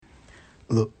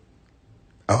Look,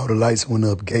 all the lights went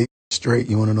up gay straight.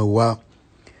 You wanna know why?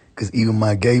 Cause even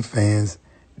my gay fans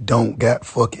don't got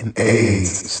fucking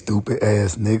AIDS, stupid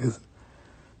ass niggas.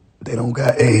 They don't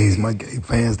got AIDS. My gay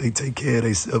fans, they take care of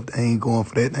themselves. They ain't going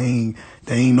for that. They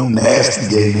ain't no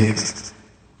nasty gay niggas.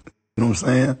 You know what I'm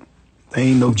saying? They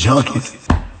ain't no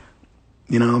junkies.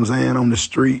 You know what I'm saying? On the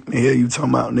street. The hell you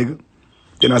talking about, nigga?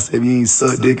 Then I said, if you ain't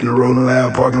suck dick in the Rolling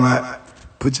Loud parking lot,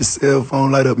 put your cell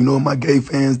phone light up. You know what my gay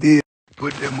fans did?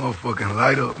 Put that motherfucking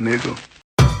light up, nigga.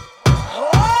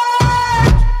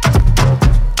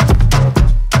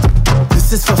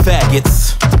 This is for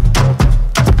faggots.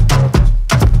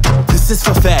 This is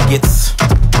for faggots.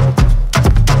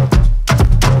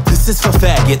 This is for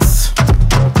faggots.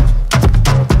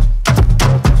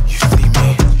 You see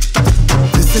me?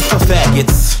 This is for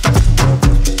faggots.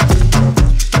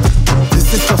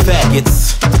 This is for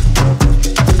faggots.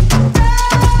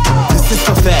 This is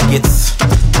for faggots.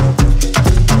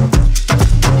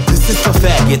 This is for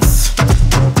faggots.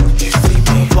 You see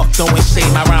me? Fuck throwing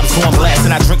shade, my rhymes going blast,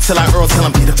 and I drink till I Earl till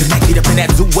I'm get up in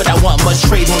that, do what I want, much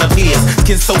trade on the peers.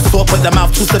 Skin so sore, but the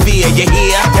mouth too severe. You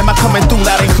hear? Am I coming through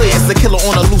loud and clear? It's the killer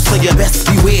on the loose, so you best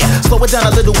beware. Slow it down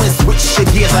a little and switch your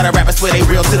gears. Lot of rappers swear they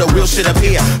real till the real shit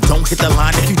appear. Don't hit the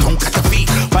line if you don't got the feet.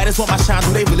 Fighters want my shine,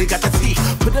 do they really got the teeth?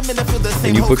 Put them in the field the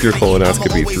same. When you book your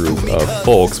colonoscopy through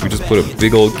Folks, we just put a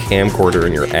big old camcorder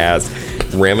in your ass,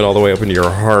 ram it all the way up into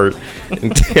your heart,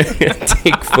 and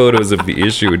take photos of the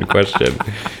issue in question.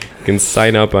 You can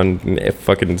sign up on a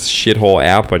fucking shithole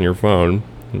app on your phone.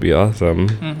 It'd be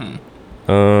awesome.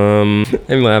 I'm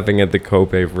laughing at the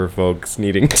copay for folks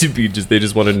needing to be they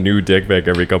just want a new dick pic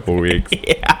every couple of weeks.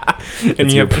 Yeah.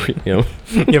 And you have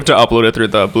to upload it through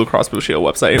the Blue Cross Blue Shield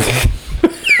website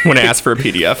when it asks for a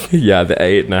PDF. Yeah, the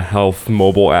 8 Health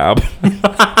mobile app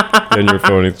on your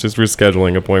phone. It's just for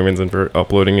scheduling appointments and for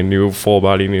uploading a new full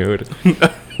body nude.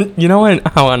 You know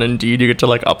how on Indeed you get to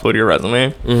like upload your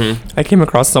resume? Mm-hmm. I came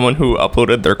across someone who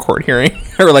uploaded their court hearing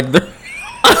or like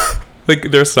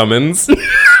their summons.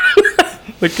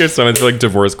 Like their summons for like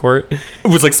divorce court. It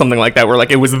was like something like that where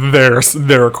like it was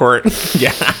their court.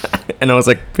 Yeah. And I was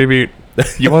like, baby,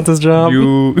 you want this job?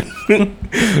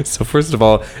 So first of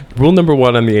all, rule number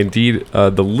 1 on the Indeed,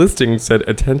 the listing said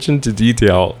attention to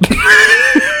detail.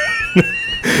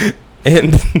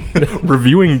 And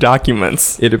reviewing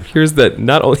documents. It appears that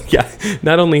not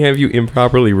only have you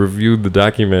improperly reviewed the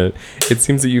document, it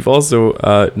seems that you've also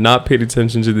not paid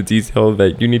attention to the detail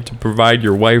that you need to provide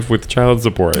your wife with child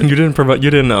support. You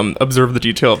didn't observe the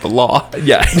detail of the law.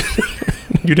 Yeah.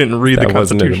 You didn't read the Constitution. That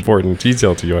wasn't an important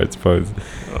detail to you, I suppose.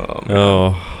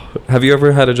 Oh. Have you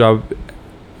ever had a job?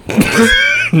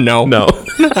 No.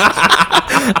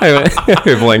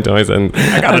 I blanked on my sentence.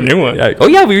 I got a new one.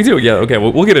 Yeah, we do. Yeah, okay.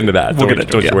 We'll get into that.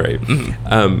 Don't you worry.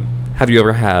 Mm-hmm. Have you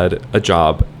ever had a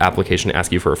job application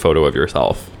ask you for a photo of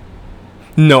yourself?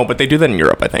 No, but they do that in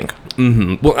Europe, I think.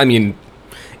 Mm-hmm. Well, I mean,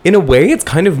 in a way, it's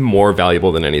kind of more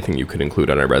valuable than anything you could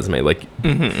include on a resume. Like,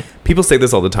 people say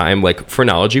this all the time. Like,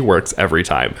 phrenology works every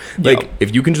time. Like,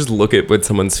 if you can just look at what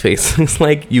someone's face is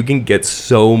like, you can get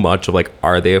so much of, like,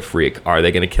 are they a freak? Are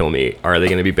they going to kill me? Are they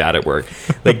going to be bad at work?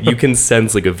 Like, you can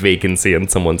sense, like, a vacancy in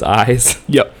someone's eyes.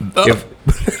 Yep.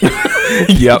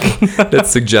 Yep. That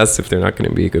suggests if they're not going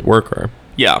to be a good worker.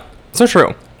 Yeah. So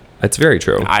true. That's very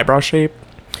true. Eyebrow shape.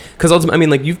 Because ultimately, I mean,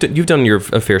 like you've done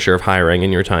a fair share of hiring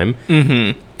in your time.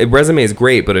 Mm-hmm. A resume is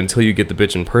great, but until you get the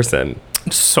bitch in person,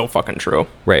 so fucking true.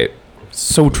 Right.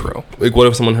 So true. Like, what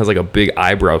if someone has like a big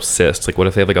eyebrow cyst? Like, what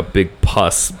if they have like a big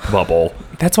pus bubble?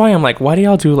 That's why I'm like, why do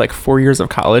y'all do like 4 years of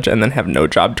college and then have no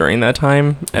job during that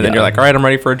time? And then you're like, all right, I'm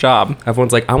ready for a job.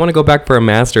 Everyone's like, I want to go back for a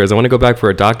master's. I want to go back for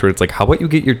a doctorate. It's like, how about you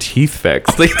get your teeth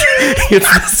fixed? Like, it's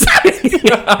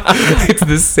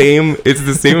the same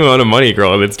amount of money,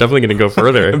 girl, and it's definitely going to go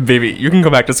further. Baby, you can go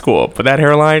back to school, but that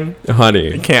hairline,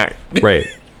 honey, you can't. Right.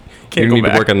 You need to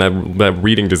work on that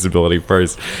reading disability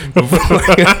first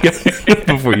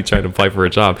before you try to apply for a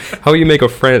job. How will you make a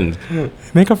friend?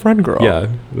 Make a friend, girl. Yeah,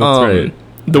 that's right.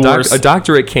 A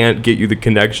doctorate can't get you the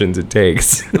connections it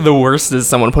takes. The worst is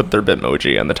someone put their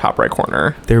Bitmoji on the top right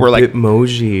corner. Their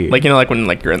Bitmoji. Like, you know, like when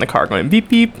like you're in the car going beep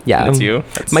beep. Yeah, that's you.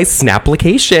 My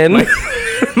Snapplication.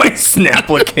 My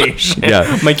Snapplication.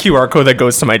 Yeah. My QR code that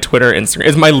goes to my Twitter, Instagram.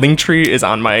 Is my link tree is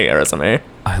on my resume.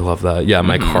 I love that. Yeah,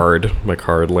 my card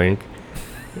link.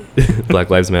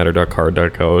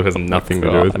 BlackLivesMatter.card.co has nothing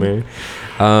to do with me.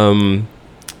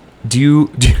 Do you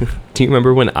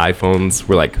remember when iPhones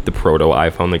were like the proto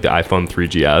iPhone, like the iPhone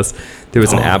 3GS? There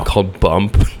was an app called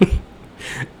Bump.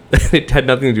 It had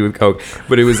nothing to do with Coke,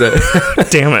 but it was a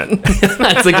damn it.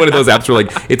 It's like one of those apps where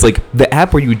like it's like the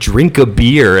app where you drink a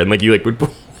beer and like you like would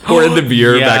poured the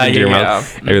beer back into your yeah.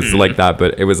 mouth. It was like that,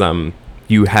 but it was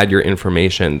you had your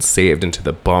information saved into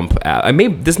the Bump app.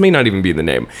 This may not even be the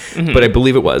name, but I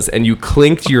believe it was. And you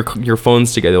clinked your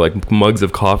phones together like mugs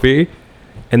of coffee,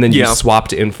 and then you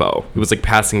swapped info. It was like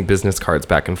passing business cards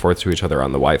back and forth to each other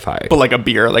on the Wi-Fi. But like a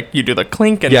beer, like you do the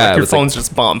clink and like your phones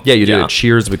just bump. Yeah, you did a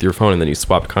cheers with your phone, and then you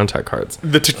swapped contact cards.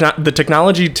 The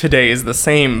technology today is the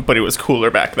same, but it was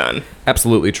cooler back then.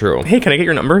 Absolutely true. Hey, can I get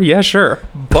your number? Yeah, sure.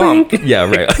 Bump. Yeah,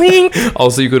 right. Clink.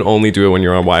 Also, you could only do it when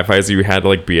you're on Wi-Fi, so you had to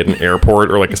like be at an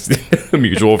airport or like a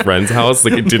mutual friend's house.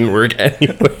 Like it didn't work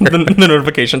anywhere. The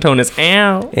notification tone is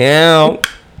ow. Ow.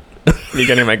 Me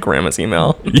getting my grandma's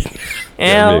email.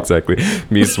 Yeah, exactly.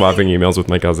 Me swapping emails with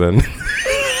my cousin.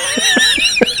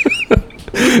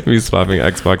 Me swapping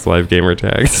Xbox Live gamer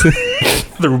tags.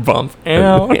 Through Bump.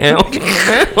 Ow.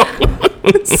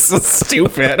 It's so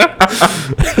stupid.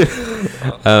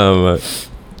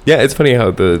 Yeah, it's funny how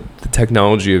the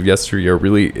technology of yesteryear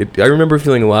really... I remember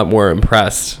feeling a lot more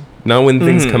impressed. Now when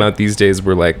things come out these days,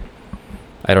 we're like...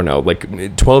 I don't know, like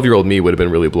 12-year-old me would have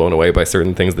been really blown away by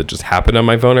certain things that just happened on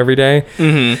my phone every day.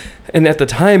 And at the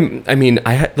time, I mean,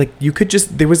 I had like, you could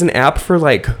just, there was an app for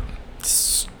like,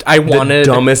 the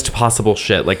dumbest possible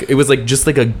shit. Like it was like just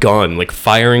like a gun, like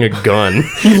firing a gun.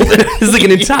 There's like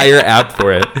an entire app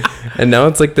for it. And now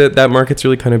it's like that market's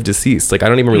really kind of deceased. Like I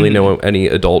don't even really know any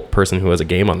adult person who has a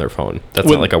game on their phone. That's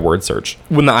not like a word search.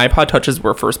 When the iPod Touches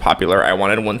were first popular, I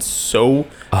wanted one so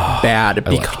bad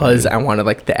because I wanted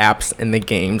like the apps and the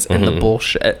games and the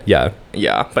bullshit. Yeah.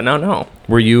 Yeah, but now no.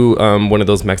 Were you one of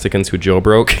those Mexicans who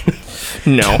jailbroke?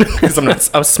 No, because I'm not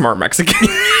a smart Mexican.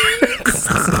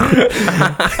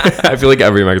 I feel like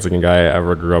every Mexican guy I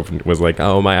ever grew up with was like,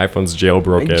 oh, my iPhone's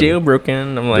jailbroken.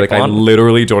 Jailbroken. I'm like I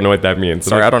literally don't know what that means.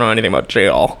 Sorry, I don't know anything about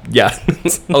jail. Yeah.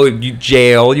 Oh, you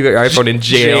jail. You got your iPhone in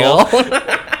jail.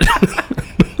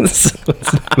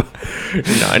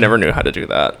 No, I never knew how to do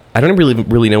that. I don't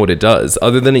really know what it does,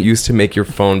 other than it used to make your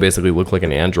phone basically look like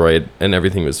an Android and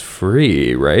everything was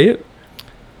free, right?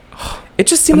 It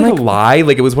just seemed like a lie.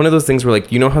 Like it was one of those things where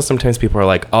like, you know how sometimes people are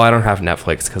like, oh, I don't have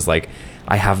Netflix because like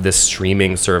I have this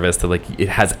streaming service that like it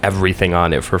has everything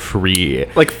on it for free.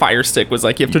 Like Fire Stick was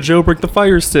like, you have to jailbreak the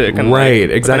Fire Stick. And right,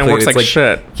 like, exactly. And it works like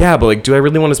shit. Yeah, but like, do I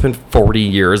really want to spend 40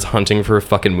 years hunting for a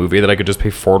fucking movie that I could just pay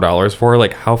 $4 for?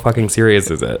 Like, how fucking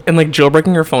serious is it? And like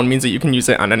jailbreaking your phone means that you can use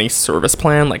it on any service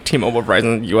plan, like T-Mobile,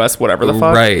 Verizon, US, whatever the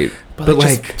fuck. Right. But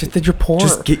like, just that you're poor.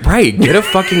 Just get a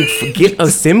fucking get a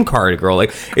SIM card, girl.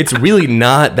 Like, it's really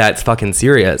not that fucking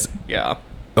serious. Yeah.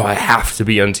 Oh, I have to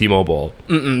be on T-Mobile.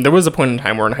 There was a point in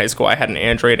time where in high school I had an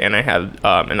Android and I had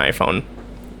an iPhone.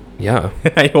 Yeah.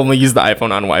 I only used the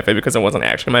iPhone on Wi-Fi because it wasn't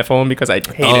actually my phone because I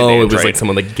hated Android. It was like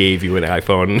someone like gave you an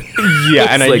iPhone. Yeah,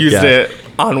 and I used it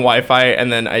on Wi-Fi,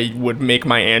 and then I would make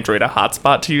my Android a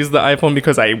hotspot to use the iPhone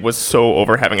because I was so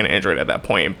over having an Android at that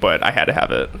point, but I had to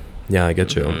have it. Yeah, I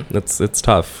get you. It's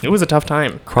tough. It was a tough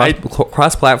time.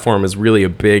 Cross-platform is really a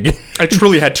big... I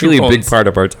truly had two really phones. A big part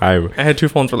of our time. I had two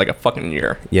phones for like a fucking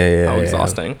year. Yeah. How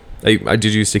exhausting. Did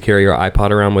you used to carry your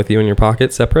iPod around with you in your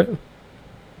pocket separate?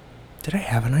 Did I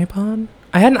have an iPod?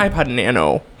 I had an iPod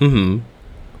Nano.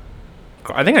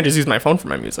 I think I just used my phone for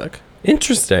my music.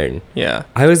 Interesting. Yeah.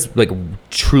 I was like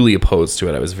truly opposed to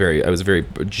it. I was very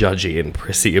judgy and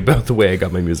prissy about the way I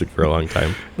got my music for a long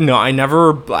time. No, I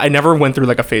never went through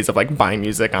like a phase of like buying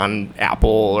music on Apple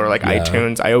or like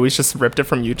iTunes. I always just ripped it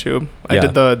from YouTube. I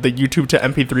did the YouTube to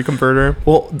MP3 converter.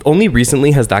 Well, only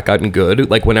recently has that gotten good.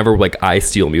 Like whenever like I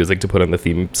steal music to put on the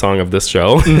theme song of this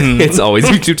show, it's always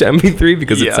YouTube to MP3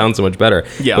 because it sounds so much better.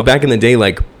 Yeah. But back in the day,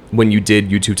 like when you did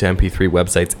YouTube to MP3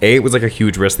 websites, A, it was like a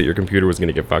huge risk that your computer was going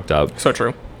to get fucked up. So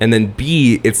true. And then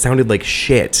B, it sounded like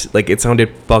shit. Like it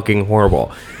sounded fucking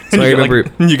horrible. So I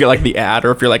remember you get like the ad,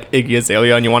 or if you're like Iggy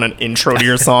Azalea and you want an intro to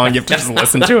your song, you have to just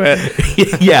listen to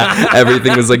it. Yeah,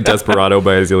 everything was like Desperado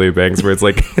by Azealia Banks, where it's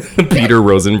like Peter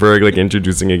Rosenberg like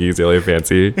introducing Iggy Azalea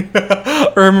Fancy.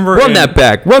 Or remember run that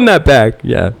back.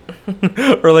 Yeah.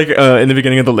 Or like in the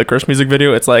beginning of the Licorice music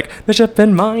video, it's like the ship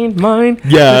and mine.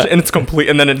 Yeah, and it's complete,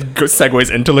 and then it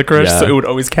segues into Licorice, so it would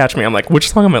always catch me. I'm like, which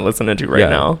song am I listening to right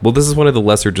now? Well, this is one of the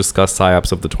lesser discussed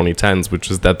psyops of the 2010s,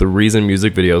 which is that the reason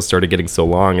music videos started getting so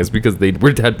long is because they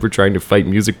were trying to fight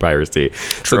music piracy.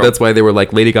 True. So that's why they were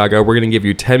like, Lady Gaga, we're gonna give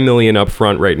you $10 million up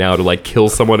front right now to like kill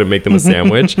someone and make them a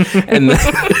sandwich, and then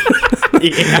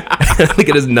like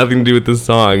it has nothing to do with the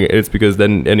song. It's because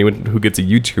then anyone who gets a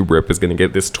YouTube rip is going to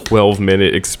get this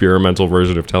 12-minute experimental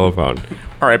version of Telephone.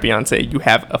 All right, Beyonce, you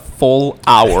have a full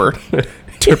hour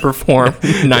to perform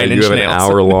Nine Inch Nails. You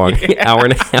have an hour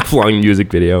and a half long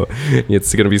music video.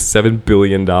 It's going to be $7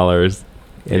 billion.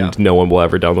 and Yeah. no one will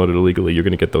ever download it illegally. You're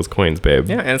gonna get those coins, babe.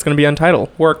 Yeah, and it's gonna be on Tidal.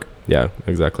 Work. Yeah,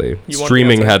 exactly. You want the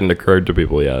Streaming answer. hadn't occurred to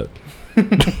people yet.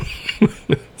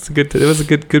 It was a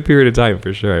good period of time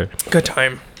for sure. Good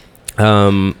time.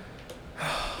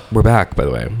 We're back, by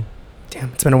the way.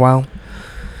 Damn, it's been a while.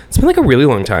 It's been like a really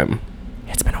long time.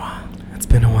 It's been a while. It's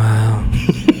been a while.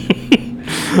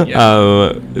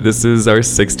 Yeah. This is our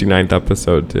 69th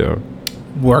episode too.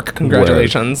 Work.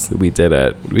 Congratulations. We did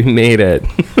it. We made it.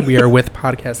 We are with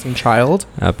Podcasting Child.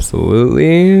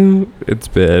 Absolutely. It's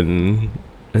been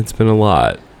a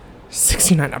lot.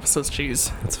 69 episodes,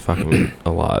 jeez. That's fucking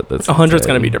a lot. That's 100's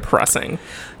gonna insane. be depressing.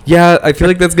 Yeah, I feel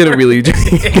like that's gonna really.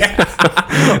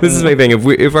 This is my thing.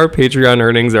 If our Patreon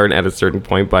earnings aren't at a certain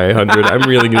point by 100, I'm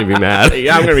really gonna be mad.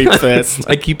 Yeah, I'm gonna be pissed.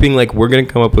 I keep being like, we're gonna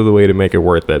come up with a way to make it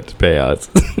worth it to pay us.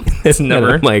 It's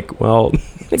never. I'm like, well,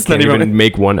 it's not not even even-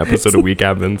 make one episode a week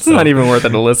happen. It's not even worth it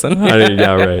to listen.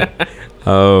 Yeah,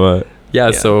 right.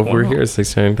 Yeah. So we're wow. here,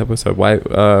 69th episode.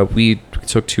 Why? We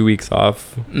took 2 weeks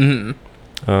off.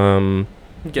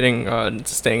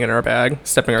 Staying in our bag,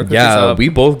 stepping our cookies Yeah, up. we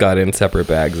both got in separate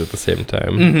bags at the same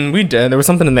time. We did. There was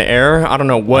something in the air. I don't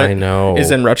know what I know.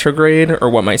 is in retrograde or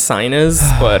what my sign is,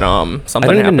 but something I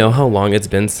don't even happened. know how long it's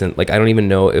been since. Like, I don't even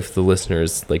know if the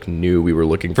listeners like knew we were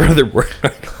looking for other work.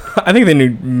 I think they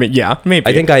knew. Yeah, maybe.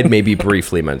 I think I'd maybe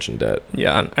briefly mentioned it.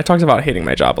 Yeah, I talked about hating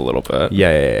my job a little bit.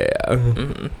 Yeah.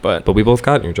 But But we both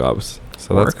got new jobs,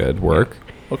 so that's Work. good. Work.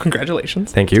 well,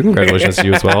 congratulations. Thank you. Congratulations to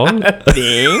you as well.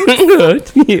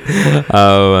 Thanks.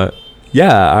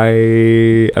 Yeah, I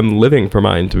am living for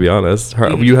mine, to be honest.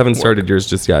 You haven't started yours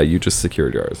just yet. You just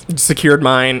secured yours. Secured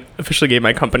mine. Officially gave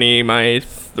my company my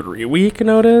 3-week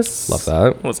notice. Love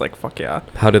that. I was like, fuck yeah.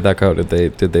 How did that go? Did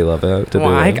they love it? Did Well,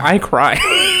 they I cry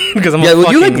because I'm yeah, a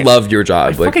well, you fucking, like love your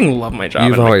job. I Like, fucking love my job.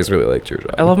 you've and, like, always really liked your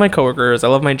job. I love my coworkers. I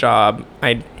love my job.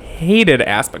 I hated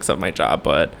aspects of my job,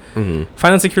 but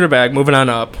finally secured a bag. Moving on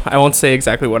up. I won't say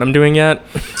exactly what I'm doing yet.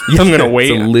 I'm gonna wait.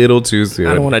 It's a little too soon.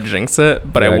 I don't want to jinx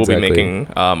it, but Yeah, I will exactly. be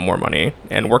making more money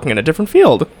and working in a different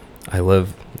field. I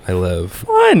live.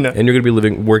 Fun. And you're gonna be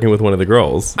working with one of the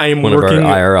girls. I am one working- of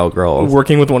our IRL girls.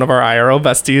 Working with one of our IRL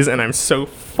besties, and I'm so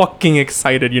fucking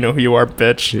excited. You know who you are,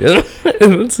 bitch. Yeah.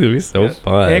 It's gonna be so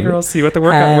fun. Hey, girls, see you at the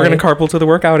workout. We're gonna carpool to the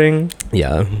work outing.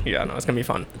 Yeah. Yeah, no, it's gonna be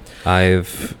fun.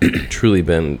 I've truly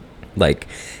been like,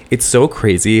 it's so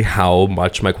crazy how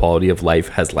much my quality of life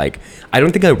has like, I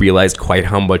don't think I realized quite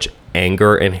how much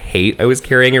anger and hate I was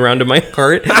carrying around in my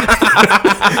heart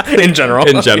In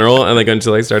general. and like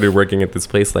until I started working at this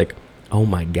place, like, oh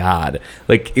my God,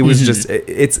 like it was just,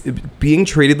 it's being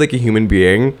treated like a human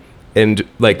being and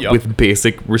like Yup. with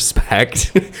basic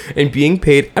respect and being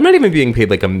paid. I'm not even being paid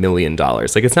like $1 million.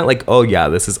 Like, it's not like, oh yeah,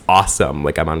 this is awesome,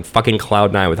 like I'm on fucking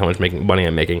cloud 9 with how much money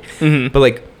I'm making. But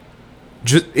like,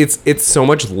 just it's so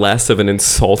much less of an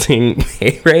insulting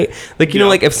pay, right? Like, you know, Yeah.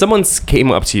 like if someone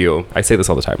came up to you, I say this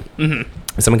all the time.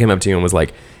 If someone came up to you and was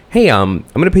like, hey, I'm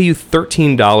gonna pay you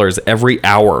 $13 every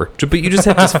hour, but you just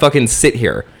have to fucking sit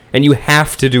here and you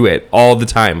have to do it all the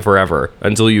time forever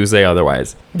until you say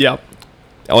otherwise. Yeah.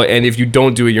 Oh, and if you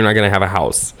don't do it, you're not gonna have a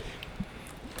house.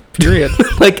 Period.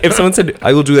 Like, if someone said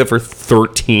I will do that for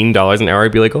 $13 an hour,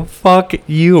 I'd be like, oh, fuck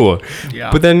you.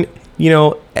 Yeah. But then, you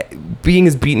know, being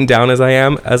as beaten down as I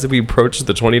am, as we approach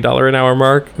the $20 an hour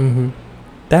mark,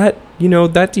 that, you know,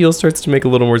 that deal starts to make a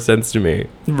little more sense to me.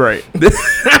 Right.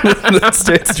 That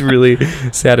starts to really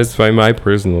satisfy my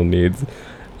personal needs.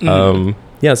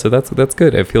 Yeah, so that's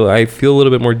good. I feel a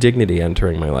little bit more dignity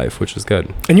entering my life, which is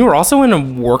good. And you were also in a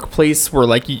workplace where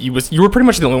like you were pretty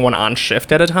much the only one on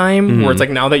shift at a time. Where it's like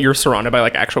now that you're surrounded by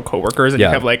like actual coworkers and Yeah.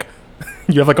 you have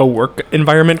like a work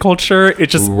environment culture.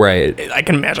 It just Right. I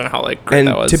can imagine how like great And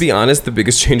that was. to be honest, the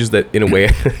biggest change is that in a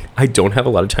way, I don't have a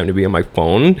lot of time to be on my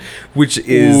phone, which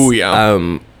is, Ooh,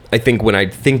 yeah. I think when I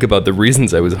think about the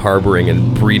reasons I was harboring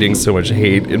and breeding so much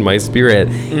hate in my spirit,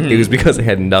 it was because I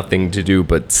had nothing to do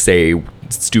but say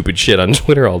stupid shit on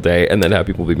Twitter all day and then have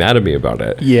people be mad at me about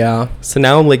it. yeah. So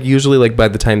now I'm like, usually like by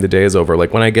the time the day is over,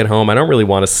 like when I get home, I don't really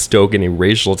want to stoke any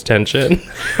racial tension.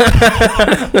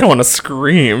 I don't want to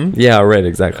scream. Yeah, right,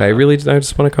 exactly. I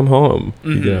just want to come home,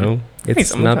 you know?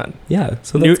 It's I'm not, with that. yeah,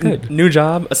 so that's good. New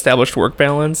job, established work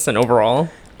balance, and overall,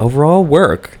 Overall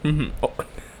work.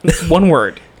 one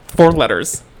word, 4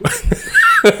 letters.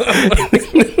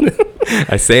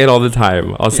 I say it all the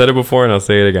time. I'll say it before and I'll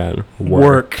say it again.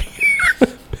 Work.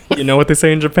 You know what they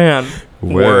say in Japan?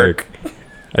 Work.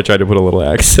 I tried to put a little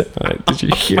accent on it. Did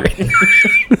you hear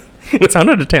it? It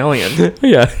sounded Italian.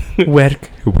 Yeah. Work.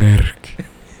 Work.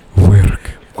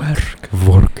 Work. Work.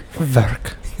 Work.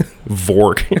 Work.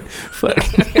 Vork.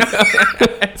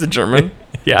 It's a German.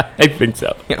 Yeah, I think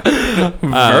so. Very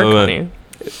funny.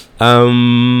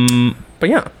 But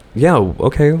yeah. Yeah,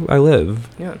 okay, I live.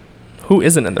 Yeah. Who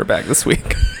isn't in their bag this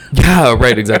week? Yeah,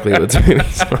 right, exactly.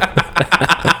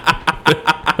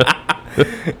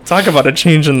 Talk about a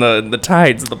change in the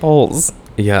tides, the poles.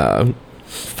 Yeah.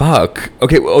 Fuck.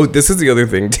 Okay, oh, this is the other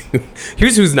thing, too.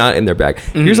 Here's who's not in their bag.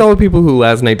 Here's all the people who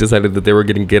last night decided that they were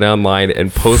going to get online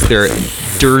and post their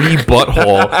dirty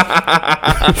butthole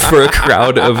for a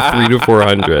crowd of 300 to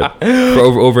 400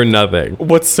 over nothing.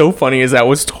 What's so funny is that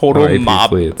was total R.I.P. mob.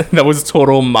 Fleets. That was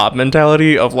total mob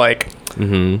mentality of like,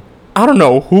 I don't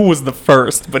know who was the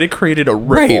first, but it created a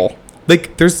ripple. Right.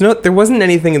 Like, there wasn't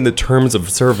anything in the terms of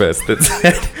service that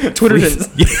said Twitter please-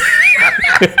 didn't.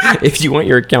 If you want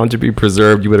your account to be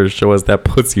preserved, you better show us that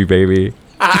pussy, baby.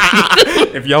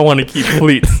 If y'all want to keep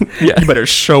fleets, you better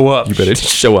show up. You better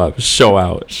show up, show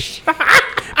out.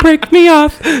 Break me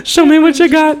off. Show me what you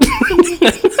got.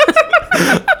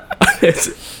 It's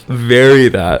very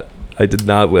that. I did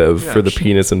not live for the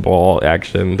penis and ball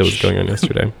action that was going on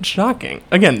yesterday. Shocking.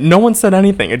 Again, no one said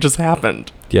anything. It just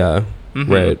happened. Yeah.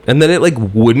 Right. And then it like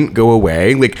wouldn't go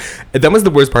away. Like that was the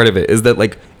worst part of it, is that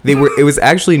like it was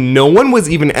actually no one was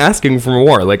even asking for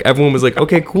more. Like everyone was like,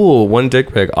 okay, cool, one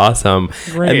dick pic, awesome.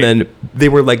 Right. And then they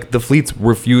were like, the fleets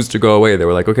refused to go away. They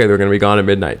were like, okay, they're gonna be gone at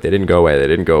midnight. They didn't go away. They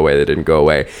didn't go away. They didn't go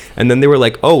away. And then they were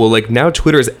like, oh well, like now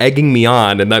Twitter's egging me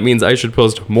on, and that means I should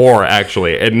post more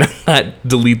actually, and not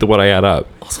delete the one I had up.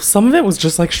 Also, some of it was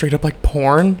just like straight up like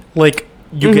porn. Like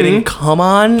you getting cum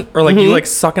on, or like you like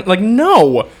sucking. Like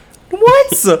no. What?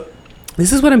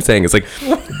 This is what I'm saying. It's like,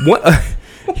 what?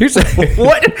 Here's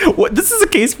What? This is a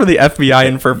case for the FBI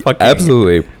and for fucking.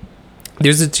 Absolutely.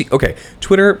 There's okay.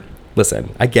 Twitter.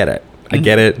 Listen, I get it. I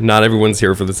get it. Not everyone's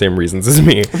here for the same reasons as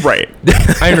me. Right.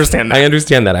 I understand that. I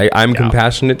understand that. I'm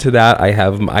compassionate to that. I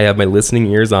have my listening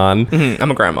ears on. I'm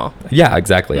a grandma. Yeah,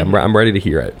 exactly. I'm ready to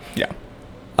hear it. Yeah.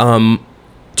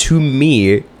 To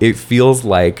me, it feels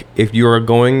like if you are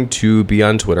going to be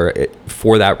on Twitter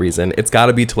for that reason, it's got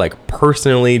to be to like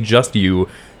personally just you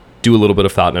do a little bit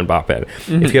of thought and bop in.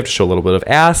 If you have to show a little bit of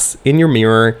ass in your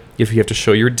mirror, if you have to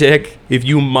show your dick, if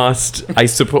you must, I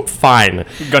suppose, fine.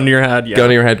 Gun to your head. Yeah. Gun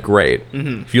to your head, great.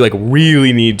 If you like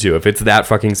really need to, if it's that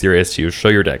fucking serious to you, show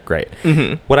your dick, great.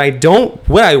 What I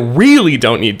really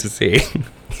don't need to see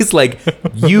is like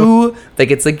you, like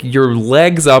it's like your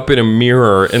legs up in a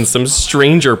mirror and some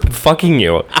stranger fucking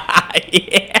you.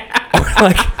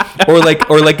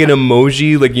 Or like an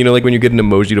emoji, like you know, like when you get an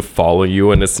emoji to follow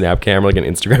you on a snap camera, like an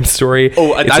Instagram story.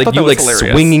 Oh, it's I like thought you that was like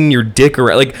hilarious. swinging your dick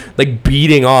around, like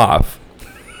beating off.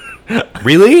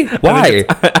 Really? Why?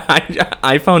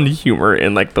 I found humor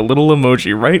in like the little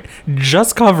emoji, right?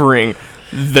 Just covering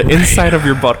the inside of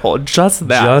your butthole, just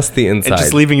that, Just the inside, and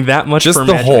just leaving that much just for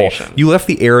the hole. imagination. You left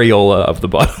the areola of the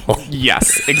butthole.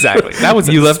 Yes, exactly. That was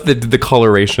You left the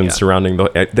coloration surrounding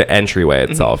the entryway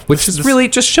itself, which is Just- really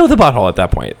just show the butthole at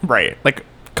that point. right. Like,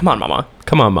 come on, mama.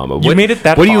 Come on, mama. You made it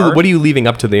that what far. What are you leaving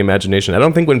up to the imagination? I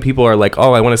don't think when people are like,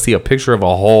 oh, I want to see a picture of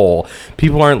a hole,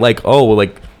 people aren't like, oh, well,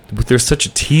 like there's such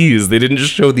a tease. They didn't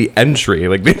just show the entry.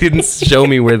 Like they didn't show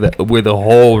me where the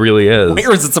hole really is.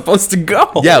 Where is it supposed to go?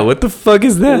 Yeah, what the fuck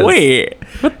is this? Wait.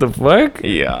 What the fuck?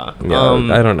 Yeah. Yeah,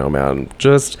 I don't know, man.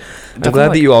 Just I'm Definitely, glad that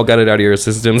like- you all got it out of your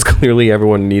systems. Clearly,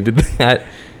 everyone needed that.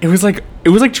 It was like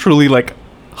truly like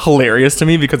hilarious to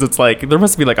me, because it's like there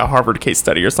must be like a Harvard case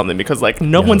study or something, because like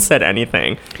no one said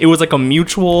anything. It was like a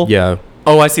mutual. Yeah,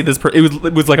 Oh, I see this.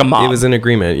 It was like a mob. it was an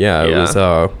agreement. Yeah, it Yeah. was.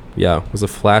 It was a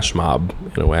flash mob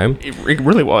in a way. It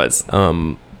really was.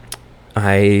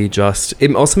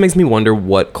 It also makes me wonder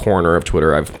what corner of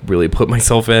Twitter I've really put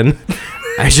myself in.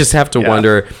 I just have to Yeah.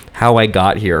 wonder how I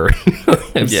got here.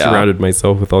 I've Yeah. surrounded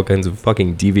myself with all kinds of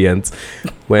fucking deviants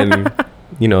when,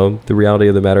 you know, the reality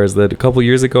of the matter is that a couple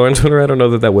years ago on Twitter, I don't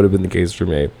know that would have been the case for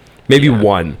me. Maybe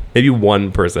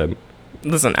one person.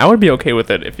 Listen, I would be okay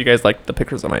with it if you guys liked the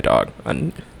pictures of my dog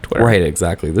on Twitter. Right,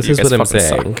 exactly. This You is guys what I'm fucking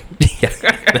saying. Yeah.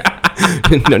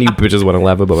 None of you bitches want to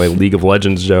laugh about my League of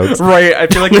Legends jokes. Right. I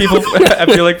feel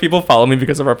like people follow me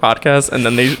because of our podcast, and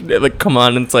then they like come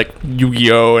on and it's like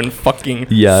Yu-Gi-Oh and fucking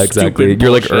Yeah, exactly. stupid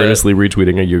You're like bullshit. earnestly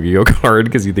retweeting a Yu-Gi-Oh card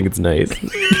because you think it's nice.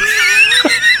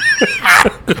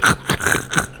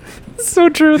 So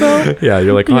true though. Yeah,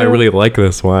 you're like, oh, I really like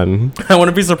this one. I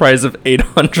wouldn't be surprised if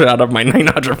 800 out of my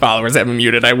 900 followers have me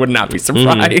muted. I would not be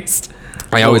surprised.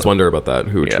 I always wonder about that.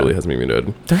 Who Yeah. truly has me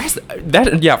muted? There's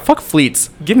that. Yeah, fuck fleets.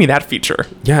 Give me that feature.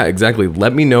 Yeah, exactly.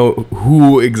 Let me know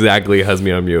who exactly has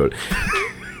me on mute.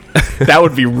 That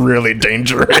would be really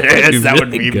dangerous. That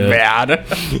would really be good. bad.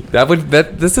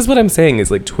 This is what I'm saying is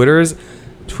like Twitter's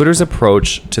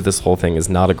approach to this whole thing is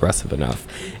not aggressive enough.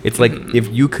 It's like if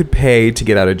you could pay to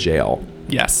get out of jail.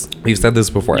 Yes, We've said this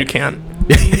before. you can.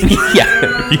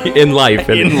 Yeah, in life.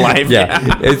 In life, yeah.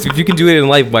 If you can do it in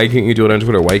life, why can't you do it on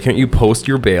Twitter? Why can't you post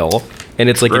your bail? And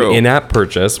it's like an True. in-app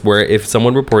purchase where if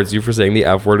someone reports you for saying the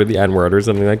F word or the N word or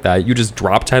something like that, you just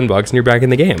drop $10 and you're back in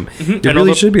the game. It And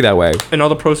really should be that way. And all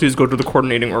the proceeds go to the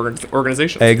coordinating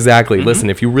organization. Exactly. Listen,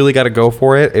 if you really got to go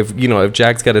for it, if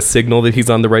Jack's got a signal that he's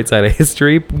on the right side of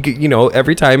history,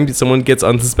 every time someone gets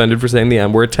unsuspended for saying the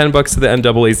N word, $10 to the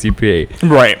NAACP,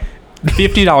 Right.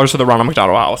 $50 to the Ronald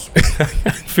McDonald House.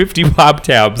 50 pop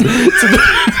tabs to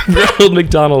the Ronald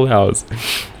McDonald House.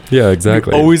 Yeah,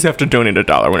 exactly. You always have to donate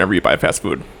 $1 whenever you buy fast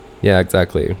food. Yeah,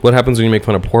 exactly. What happens when you make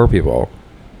fun of poor people?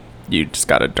 You just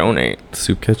gotta donate.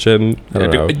 Soup kitchen? I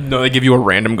don't know. No, they give you a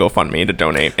random GoFundMe to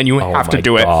donate, and you Oh have to my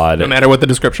do God. it, no matter what the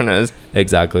description is.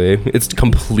 Exactly. It's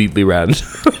completely random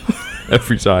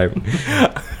every time.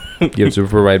 You have to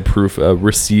provide proof,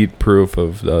 receipt proof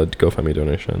of GoFundMe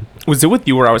donation. Was it with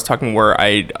you where I was talking where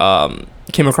I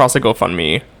came across a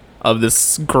GoFundMe of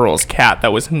this girl's cat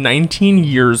that was 19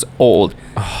 years old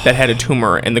that had a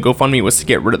tumor, and the GoFundMe was to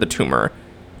get rid of the tumor,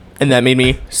 and that made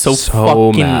me so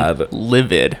fucking mad.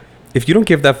 livid. If you don't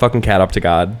give that fucking cat up to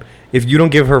God, if you don't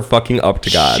give her fucking up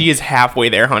to God, She is halfway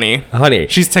there, honey. honey,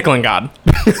 She's tickling God.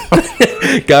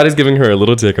 God is giving her a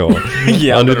little tickle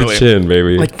Yeah, under literally. the chin,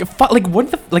 baby.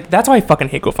 That's why I fucking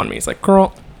hate GoFundMe. It's like,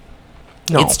 girl,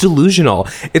 no. It's delusional.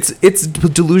 It's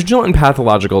delusional and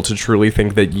pathological to truly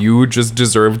think that you just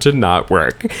deserve to not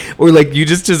work, or like you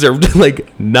just deserve to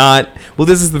like not. Well,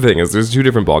 this is the thing: is there's two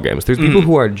different ball games. There's people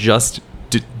who are just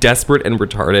desperate and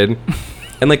retarded,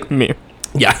 and like me.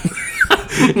 yeah.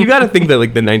 You got to think that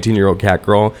like the 19-year-old cat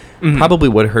girl, probably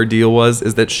what her deal was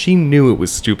is that she knew it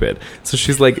was stupid. So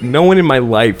she's like, no one in my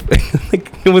life,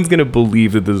 like no one's going to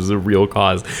believe that this is a real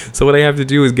cause. So what I have to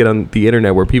do is get on the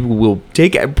internet where people will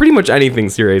take pretty much anything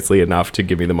seriously enough to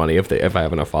give me the money if I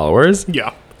have enough followers.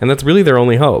 Yeah. And that's really their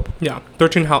only hope. Yeah.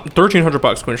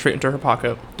 $1,300 going straight into her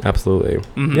pocket. Absolutely.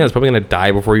 Yeah, it's probably going to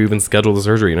die before you even schedule the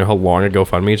surgery. You know how long a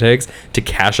GoFundMe takes to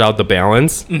cash out the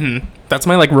balance? That's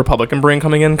my like Republican brain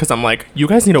coming in, because I'm like, you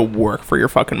guys need to work for your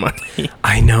fucking money.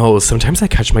 I know. Sometimes I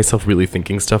catch myself really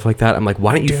thinking stuff like that. I'm like,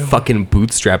 why don't you fucking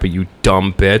bootstrap it, you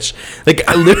dumb bitch? Like,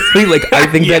 I literally, like, I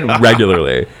think that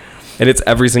regularly. And it's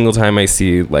every single time I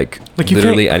see, like you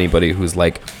literally can't- anybody who's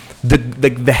like,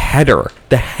 the header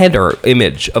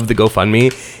image of the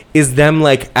GoFundMe is them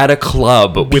like at a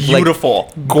club with Beautiful.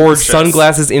 like Gorgeous.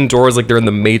 sunglasses indoors, like they're in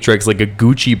the Matrix, like a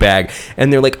Gucci bag,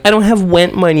 and they're like, I don't have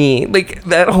rent money. Like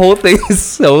that whole thing is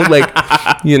so like,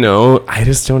 I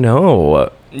just don't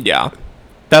know. Yeah.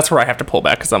 That's where I have to pull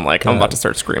back, because I'm like, I'm about to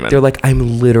start screaming. They're like,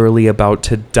 I'm literally about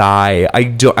to die.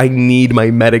 I need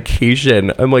my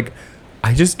medication. I'm like,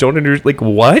 I just don't understand. Like,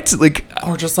 what? Like,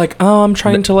 Or just like, oh, I'm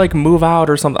trying to like move out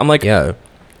or something. I'm like, yeah.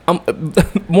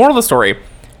 Moral of the story,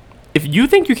 if you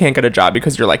think you can't get a job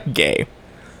because you're like gay,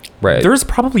 Right. there's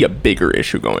probably a bigger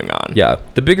issue going on. Yeah.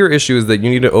 The bigger issue is that you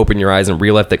need to open your eyes and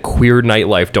realize that queer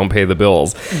nightlife don't pay the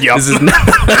bills. Yep. This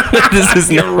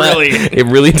is not Really. It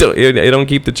really don't. It don't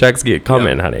keep the checks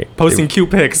coming, honey. Posting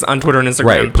cute pics on Twitter and Instagram.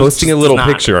 Right. just- Posting a just little not.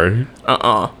 picture.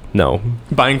 No.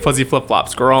 Buying fuzzy flip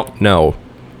flops, girl. No.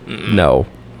 No.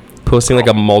 Posting like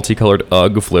a multicolored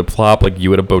UGG flip flop like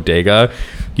you at a bodega.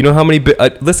 You know how many?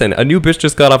 Listen, a new bitch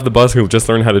just got off the bus who just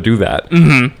learned how to do that.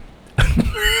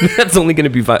 That's only gonna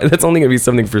be That's only gonna be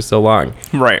something for so long.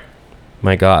 Right.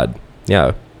 My God.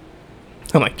 Yeah.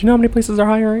 I'm like, do you know how many places are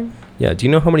hiring? Yeah. Do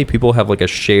you know how many people have like a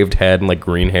shaved head and like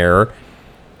green hair,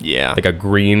 Yeah. like a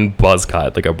green buzz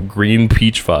cut, like a green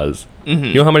peach fuzz?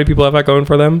 You know how many people have that going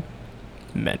for them?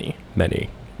 Many. Many.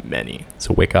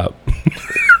 So wake up.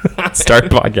 Start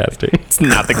podcasting. It's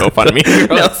not the GoFundMe.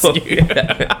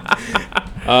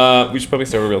 We should probably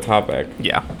start a real topic.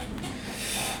 Yeah.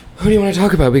 Who do you want to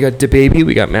talk about? We got DaBaby,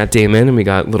 we got Matt Damon, and we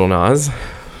got Lil Nas.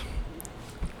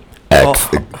 Oh.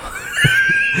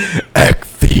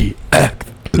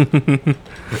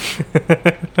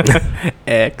 X.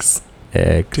 X.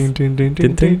 I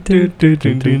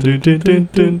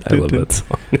love that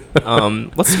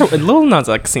song. Let's start with Lil Nas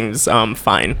X. Seems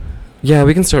fine. Yeah,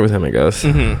 we can start with him, I guess.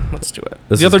 Let's do it.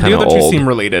 This The is other kinda two old. seem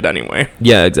related anyway.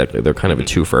 Yeah, exactly. They're kind of a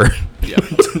twofer. Yeah.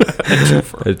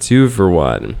 A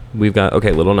 2-for-1. We've got,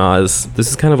 okay, Lil Nas. This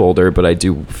is kind of older, but I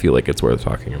do feel like it's worth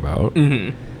talking about.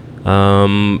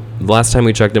 Last time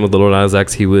we checked in with Lil Nas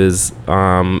X, he was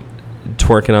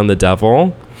twerking on the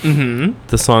devil.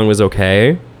 The song was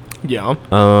okay. Yeah.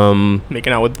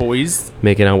 Making out with boys.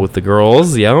 Making out with the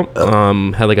girls, yeah.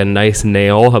 Had like a nice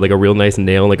nail, had like a real nice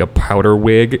nail, like a powder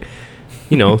wig.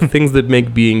 You know, things that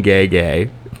make being gay.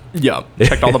 Yeah.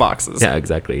 Checked all the boxes. Yeah,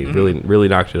 exactly. Really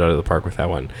knocked it out of the park with that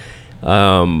one.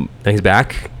 Now he's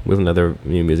back with another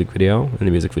new music video, and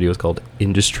the music video is called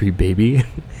Industry Baby.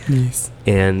 Yes.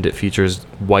 And it features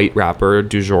white rapper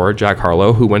du jour Jack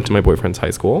Harlow, who went to my boyfriend's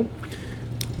high school.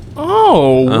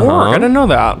 Oh, work. I didn't know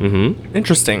that. Mm-hmm.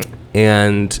 Interesting.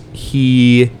 And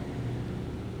he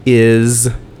is...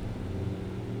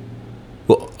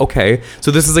 Well, okay. So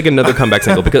this is like another comeback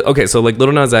single because, okay, so like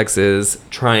Lil Nas X is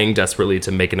trying desperately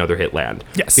to make another hit land.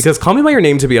 Yes. Because Call Me By Your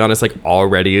Name, to be honest, like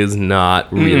already is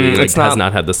not really, like has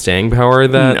not had the staying power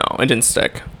that... No, it didn't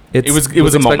stick. It was a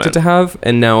expected moment to have,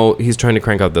 and now he's trying to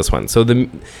crank out this one. So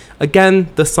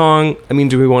the song. I mean,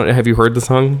 have you heard the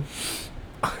song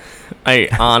I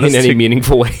in honest any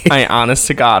meaningful way? I honest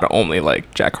to God only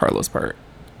like Jack Harlow's part.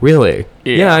 Really?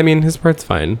 Yeah. I mean, his part's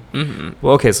fine. Mm-hmm.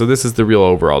 Well, okay, so this is the real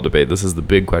overall debate. This is the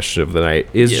big question of the night: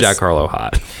 is Yes. Jack Harlow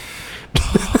hot?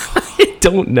 I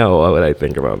don't know what I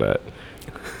think about it.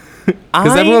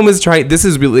 Because everyone was trying. This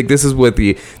is really this is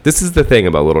the thing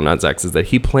about Lil Nas X is that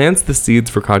he plants the seeds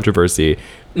for controversy.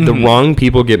 The wrong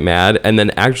people get mad, and then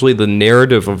actually the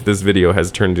narrative of this video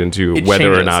has turned into It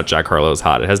whether or changes. not Jack Harlow is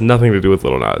hot. It has nothing to do with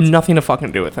Lil Nas. Nothing to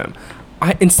fucking do with him.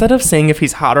 Instead of saying if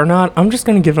he's hot or not, I'm just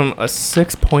gonna give him a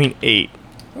 6.8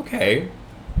 Okay.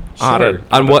 Out of-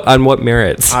 on what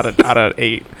merits? out of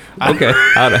 8. Okay.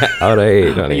 out of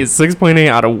 8. Honey. He's 6.8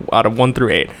 out of 1 through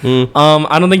 8.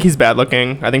 I don't think he's bad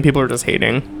looking. I think people are just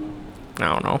hating. I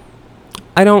don't know.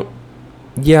 I don't.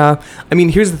 Yeah. I mean,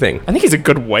 here's the thing. I think he's a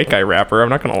good white guy rapper. I'm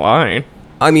not gonna lie.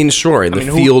 I mean, sure, in the mean,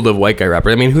 who- field of white guy rapper.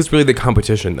 I mean, who's really the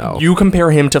competition though? You compare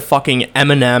him to fucking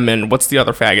Eminem and what's the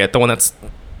other faggot? The one that's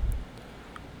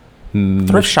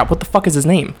Thrift Shop. What the fuck is his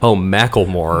name? Oh,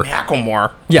 Macklemore.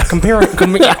 Macklemore. Yeah, compare.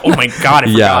 Yeah, oh my god,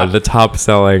 I Yeah, forgot. the top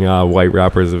selling white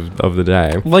rappers of the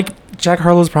day. Like Jack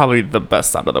Harlow's probably the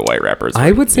best out of the white rappers.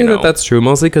 I would say you know. that that's true,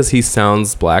 mostly because he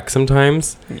sounds black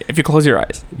sometimes. If you close your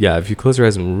eyes, Yeah, if you close your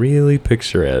eyes and really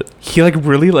picture it. he like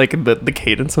really like the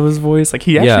cadence of his voice. Like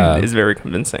he actually Yeah. is very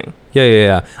convincing.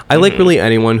 Yeah. I like really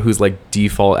anyone whose like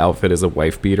default outfit is a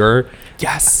wife beater.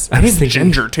 Yes, I and was he's thinking-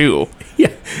 ginger too.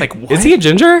 Yeah. Like what? Is he a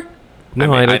ginger? No,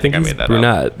 mean, I I don't think think I he's made that up.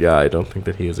 brunette. Yeah, I don't think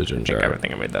that he is a I ginger.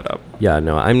 think I made that up. Yeah,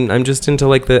 no, I'm just into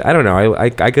like the I don't know. I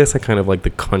guess I kind of like the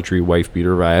country wife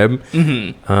beater vibe.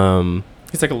 Mm-hmm.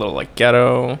 He's like a little like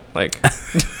ghetto. Like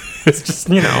it's just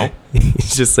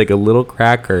He's just like a little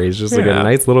cracker. He's just like a Yeah.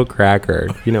 nice little cracker,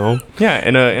 you know? yeah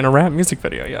in a rap music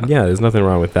video. Yeah. Yeah, there's nothing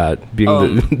wrong with that.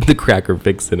 Being the cracker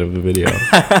vixen of the video.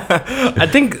 I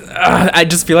think I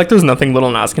just feel like there's nothing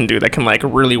Lil Nas can do that can like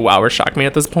really wow or shock me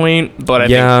at this point. But I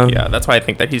think that's why I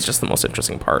think that he's just the most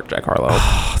interesting part, Jack Harlow.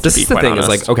 This is the thing is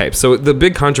like, okay, so the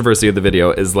big controversy of the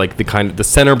video is like the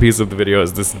centerpiece of the video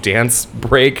is this dance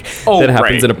break that happens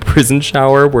right. in a prison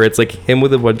shower where it's like him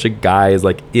with a bunch of guys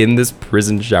like in this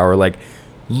prison shower, like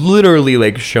literally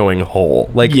like showing whole.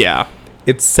 Like, yeah.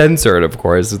 it's censored, of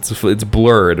course. It's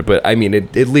blurred, but I mean,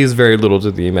 it leaves very little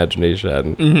to the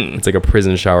imagination. Mm-hmm. It's like a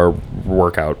prison shower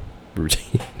workout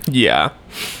routine. Yeah.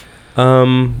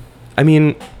 I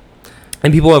mean,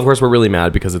 and people, of course, were really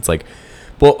mad because it's like,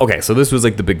 well, okay, so this was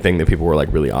like the big thing that people were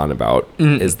like really on about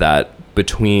is that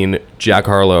between Jack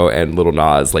Harlow and Lil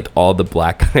Nas, like all the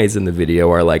black guys in the video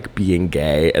are like being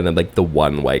gay, and then like the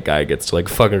one white guy gets to like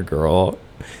fuck a girl.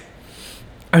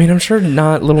 I mean, I'm sure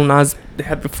not Lil Nas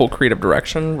had the full creative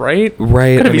direction, right?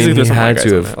 Right. Could I have easily mean, he been some white had guys to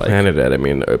in have there, like- planted it. I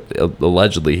mean,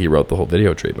 allegedly he wrote the whole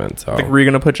video treatment. So Like, were you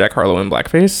gonna put Jack Harlow in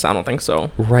blackface? I don't think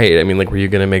so. right. I mean, like, were you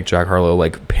gonna make Jack Harlow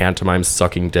like pantomime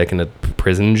sucking dick in a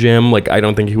prison gym? Like, I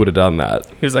don't think he would have done that.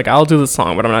 He was like, "I'll do the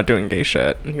song, but I'm not doing gay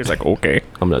shit." And he was like, "Okay,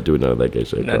 I'm not doing none of that gay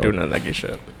shit. I'm not girl. doing none of that gay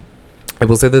shit." I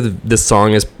will say that this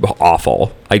song is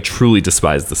awful. I truly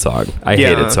despise the song. I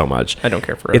hate Yeah. it so much. I don't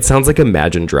care for it. It sounds like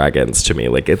Imagine Dragons to me.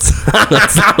 Like it's,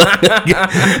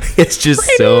 it's just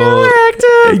so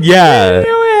yeah.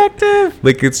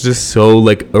 Like it's just so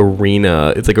like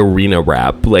arena. It's like arena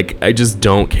rap. Like I just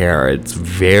don't care. It's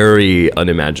very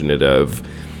unimaginative.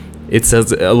 It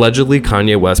says allegedly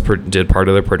Kanye West did part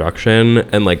of the production,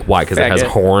 and like why? Because it has Faggot.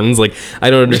 horns. Like I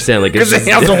don't understand. Like it's Because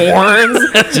just it has horns.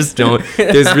 I just don't.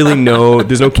 There's really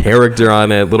there's no character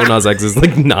on it. Lil Nas X is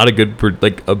like not a good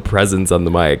like a presence on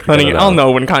the mic. I Honey, don't I'll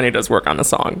know when Kanye does work on a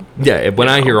song. Yeah, when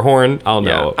I hear a horn, I'll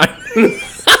know.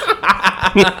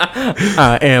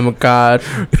 I am God. Is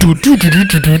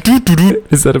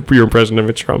that your impression of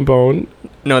a trombone?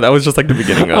 No, that was just like the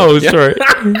beginning of. Oh, Yeah. sorry.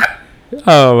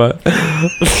 Oh,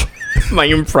 My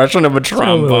impression of a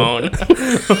trombone.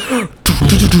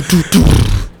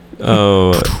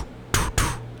 oh.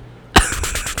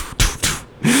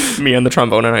 Me and the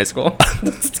trombone in high school.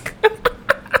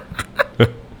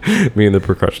 Me in the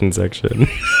percussion section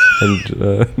and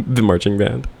the marching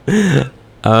band.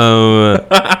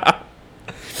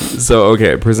 So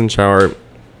okay, Prison Shower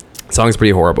song's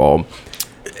pretty horrible.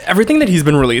 Everything that he's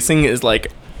been releasing is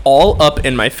like all up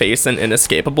in my face and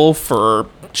inescapable for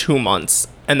 2 months,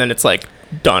 and then it's like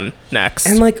done next.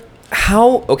 And like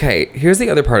how okay, here's the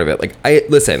other part of it. Like I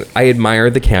admire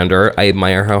the candor. I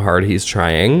admire how hard he's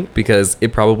trying, because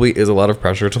it probably is a lot of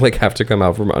pressure to like have to come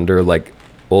out from under like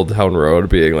Old Town Road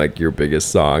being like your biggest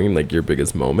song and like your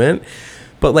biggest moment.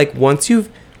 But like once you've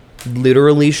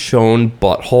literally shown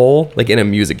butthole like in a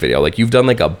music video, like you've done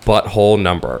like a butthole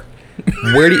number,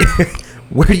 where do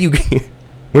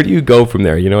you go from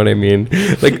there? You know what I mean?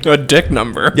 Like a dick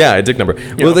number. Yeah, a dick number.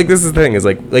 Yeah. Well, like this is the thing is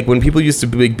like when people used to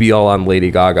be all on Lady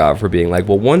Gaga for being like,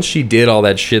 well, once she did all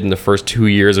that shit in the first 2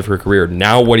 years of her career,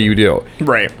 now what do you do?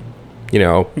 Right. You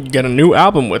know, You get a new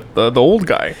album with the old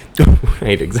guy.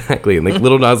 right? Exactly. And like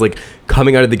Lil Nas like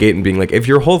coming out of the gate and being like, if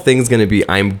your whole thing's gonna be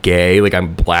I'm gay, like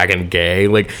I'm black and gay,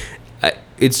 like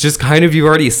it's just kind of, you've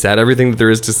already said everything that there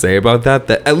is to say about that.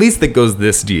 That at least that goes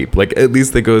this deep. Like at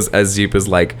least that goes as deep as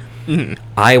like,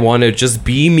 I want to just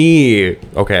be me.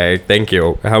 Okay, thank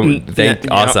you.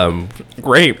 Awesome.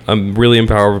 Great. Really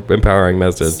empowering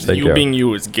message. Thank you. You being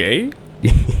you is gay?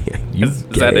 You Is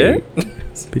that gay. it?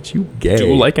 Bitch, you gay. Do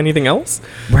you like anything else?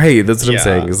 Right, that's what Yeah. I'm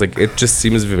saying. It's like it just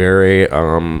seems very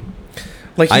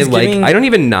Like I giving, don't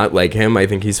even not like him. I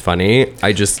think he's funny.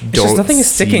 I just don't It's just nothing is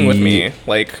sticking with see- me.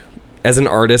 Like As an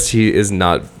artist, he is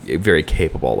not very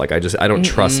capable. Like I don't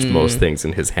trust most things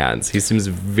in his hands. He seems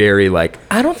very like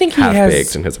I don't think he half-baked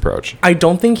has. in his approach. I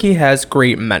don't think he has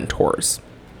great mentors.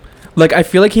 Like, I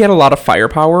feel like he had a lot of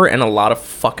firepower and a lot of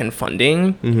fucking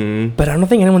funding, but I don't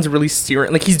think anyone's really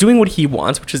steering. Like, he's doing what he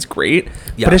wants, which is great,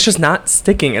 Yeah. but it's just not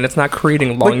sticking and it's not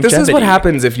creating longevity. Like, this is what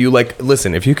happens if you like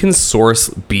listen. If you can source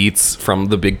beats from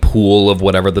the big pool of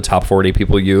whatever the top 40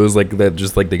 people use, like that,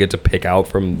 just like they get to pick out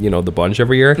from the bunch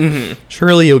every year.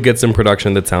 Surely you'll get some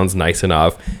production that sounds nice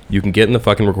enough. You can get in the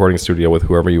fucking recording studio with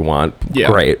whoever you want.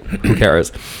 Yeah. Great. Who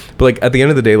cares? But like at the end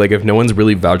of the day, like if no one's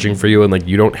really vouching for you and like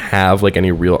you don't have like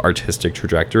any real artistic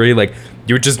trajectory, like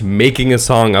you're just making a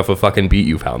song off a fucking beat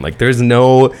you found. Like there's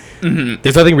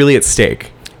there's nothing really at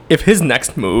stake. If his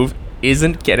next move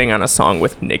isn't getting on a song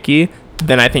with Nicki,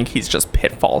 then I think he's just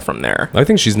pitfall from there. I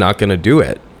think she's not gonna do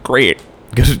it. Great.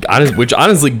 Which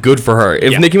honestly, good for her.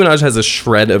 If Yeah. Nicki Minaj has a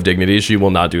shred of dignity, she will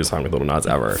not do a song with Lil Nas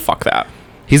ever. Fuck that.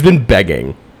 He's been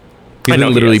begging. He's I know been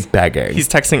he literally is. begging. He's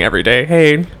texting every day.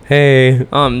 Hey, hey,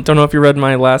 don't know if you read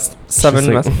my last 7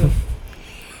 like- messages.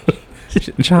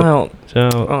 Child.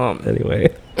 ciao.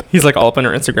 Anyway, He's like all up in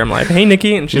her Instagram live. Hey,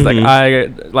 Nikki. And she's like,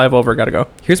 I live over, gotta go.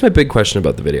 here's my big question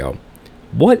about the video.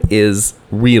 What is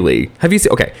really? Have you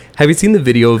seen the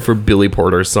video for Billy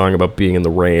Porter's song about being in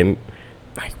the rain?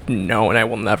 No, and I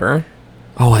will never.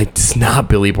 Oh, it's not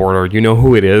Billy Porter. You know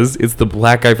who it is? It's the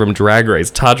black guy from Drag Race,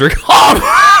 Todrick Hall.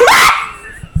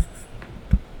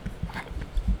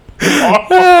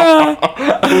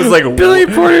 I was like, Billy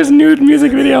Porter's nude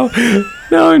music video.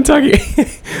 No, I'm talking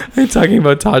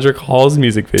about Todrick Hall's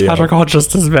music video. Todrick Hall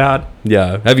just as bad.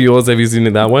 Yeah. Have you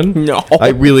seen that one? No.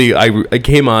 I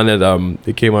came on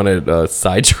at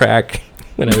Sidetrack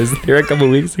when I was there a couple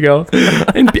weeks ago.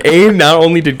 And not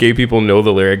only did gay people know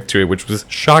the lyric to it, which was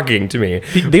shocking to me.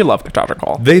 They love Todrick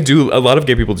Hall. They do. A lot of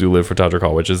gay people do live for Todrick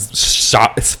Hall, which is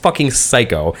it's fucking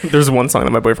psycho. There's one song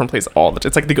that my boyfriend plays all the time.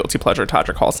 It's like the guilty pleasure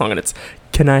Todrick Hall song, and it's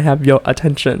 "Can I have your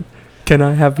attention? Can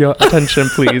I have your attention,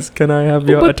 please? Can I have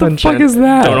your What the attention?" fuck is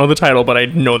that? Don't know the title, but I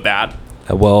know that.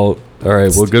 Well, all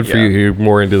right. Well, good for Yeah. you. You're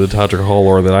more into the Todrick Hall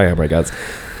lore than I am, I guess.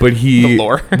 But The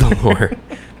lore. the lore.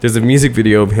 There's a music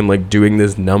video of him like doing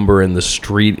this number in the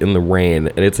street in the rain,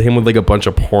 and it's him with like a bunch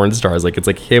of porn stars. Like it's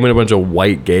like him and a bunch of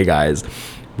white gay guys,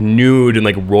 nude and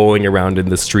like rolling around in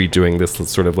the street doing this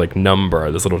sort of like number,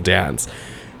 this little dance.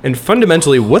 And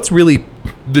fundamentally, what's really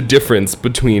the difference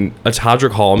between a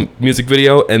Todrick Hall music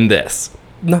video and this?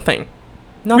 Nothing.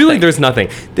 Really, there's nothing.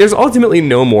 There's ultimately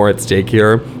no more at stake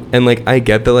here. And like I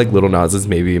get that like Lil Nas is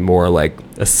maybe more like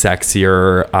a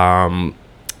sexier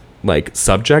like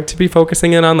subject to be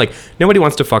focusing in on. Like nobody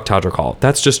wants to fuck Todrick Hall.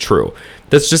 That's just true.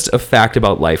 That's just a fact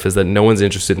about life, is that no one's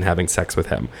interested in having sex with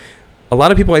him. A lot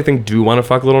of people I think do want to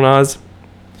fuck Lil Nas.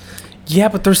 Yeah,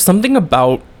 but there's something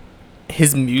about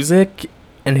his music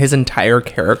and his entire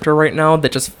character right now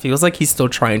that just feels like he's still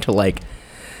trying to like.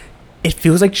 It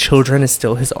feels like children is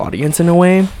still his audience in a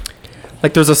way.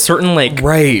 Like there's a certain like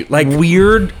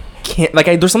weird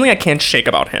there's something I can't shake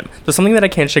about him. There's something that I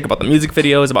can't shake about the music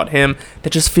videos, about him,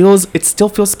 that just still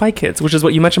feels Spy Kids, which is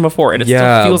what you mentioned before, and it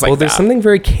still feels like well, there's that. something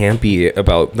very campy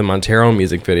about the Montero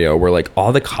music video where like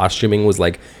all the costuming was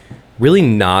like really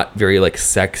not very like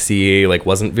sexy, like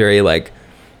wasn't very like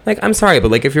Like, I'm sorry,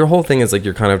 but like if your whole thing is like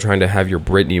you're kind of trying to have your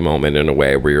Britney moment in a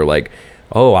way where you're like,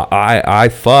 oh, I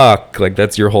fuck, like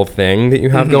that's your whole thing that you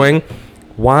have going.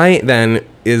 Why then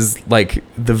is like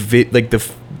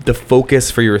the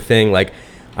focus for your thing like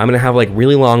I'm gonna have like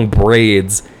really long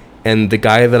braids and the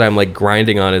guy that I'm like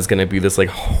grinding on is gonna be this like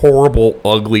horrible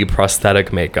ugly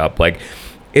prosthetic makeup? Like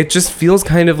it just feels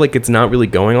kind of like it's not really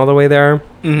going all the way there.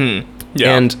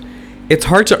 Yeah. And it's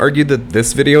hard to argue that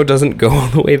this video doesn't go all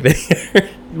the way there.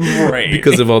 Right.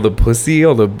 Because of all the pussy,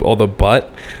 all the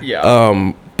butt.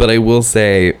 Yeah. But I will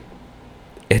say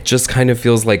it just kind of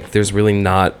feels like there's really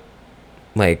not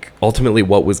like ultimately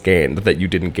what was gained that you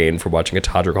didn't gain for watching a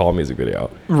Todrick Hall music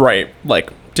video. Right. Like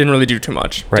didn't really do too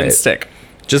much. Right. Didn't stick.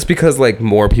 Just because like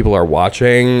more people are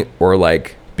watching or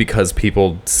like because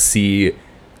people see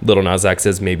Lil Nas X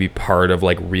as maybe part of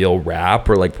like real rap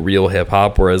or like real hip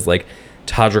hop, whereas like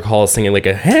Todrick Hall singing like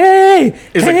a hey,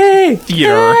 It's hey, like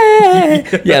theater.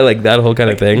 hey. Yeah, like that whole kind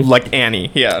of thing. Like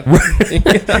Annie. Yeah.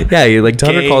 Yeah, like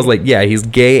Todrick Gay. Hall's like, yeah, he's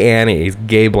gay Annie, he's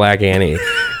gay black Annie,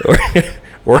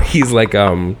 or he's like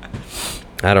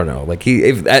I don't know, like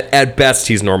at best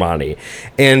he's Normani,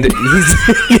 and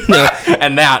he's you know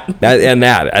and that.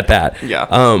 at that.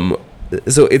 Yeah.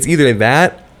 So it's either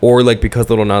that or like because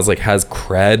Lil Nas like has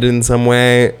cred in some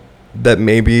way that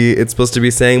maybe it's supposed to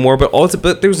be saying more,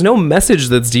 but there's no message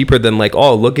that's deeper than like,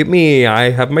 oh, look at me,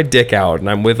 I have my dick out and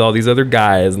I'm with all these other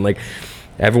guys and like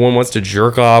everyone wants to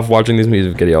jerk off watching this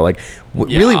music video. Like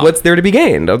really what's there to be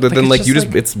gained other than like you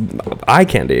just it's eye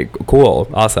candy, cool,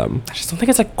 awesome. I just don't think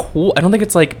it's like cool. I don't think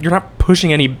it's like you're not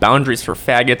pushing any boundaries for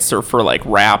faggots or for like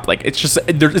rap. Like it's just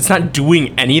it's not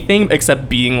doing anything except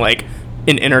being like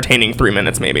an entertaining 3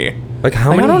 minutes maybe. Like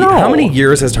how many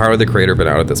years has Tyler the Creator been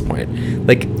out at this point?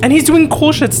 Like, and he's doing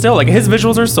cool shit still. Like his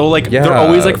visuals are so like they're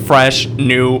always like fresh,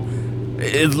 new.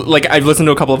 Like I've listened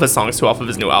to a couple of his songs too off of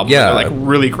his new album. Yeah, they're like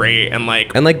really great and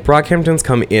like Brockhampton's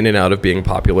come in and out of being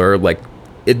popular. Like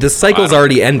the cycle's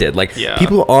already ended. Like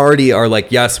people already are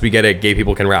like, yes, we get it. Gay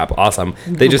people can rap. Awesome.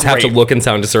 They just have to look and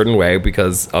sound a certain way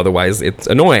because otherwise it's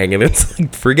annoying and it's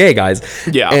like for gay guys.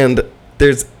 Yeah. And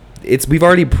we've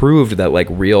already proved that like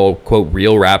real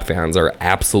rap fans are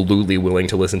absolutely willing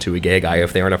to listen to a gay guy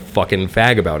if they aren't a fucking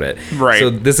fag about it. Right.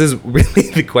 So this is really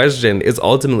the question is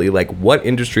ultimately like what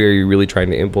industry are you really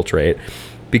trying to infiltrate?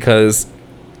 Because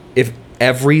if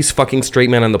every fucking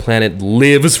straight man on the planet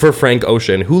lives for Frank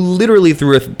Ocean, who literally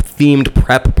threw a themed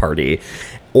prep party,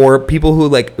 or people who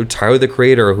like Tyler the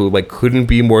Creator, who like couldn't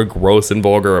be more gross and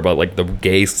vulgar about like the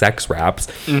gay sex raps,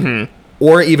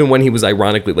 or even when he was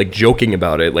ironically like joking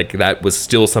about it, like that was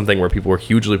still something where people were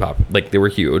hugely like they were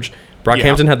huge.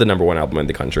 Brockhampton had the #1 album in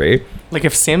the country. Like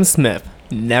if Sam Smith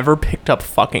never picked up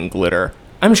fucking Glitter,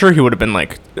 I'm sure he would have been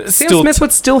like Sam Smith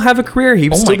would still have a career.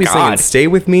 He'd still be singing "Stay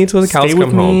With Me Till the Cows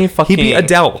Come Home." He'd be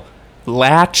Adele.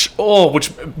 Latch. Oh,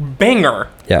 which banger.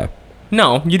 Yeah.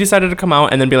 No, you decided to come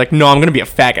out and then be like, no, I'm gonna be a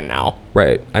faggot now.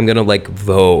 Right. I'm gonna like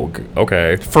Vogue.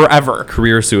 Okay. Forever.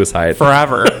 Career suicide.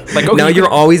 Forever. Like okay, now you're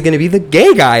always gonna be the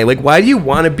gay guy. Like, why do you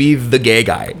want to be the gay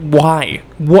guy? Why?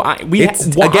 Why?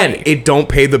 Again, it don't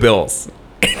pay the bills.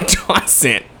 It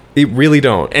doesn't. It really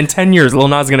don't. In 10 years, Lil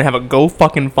Nas is gonna have a go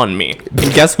fucking fund me.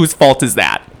 And guess whose fault is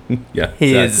that? Yeah.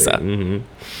 His. Exactly.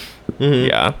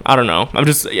 Yeah. I don't know. I'm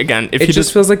just again. If it you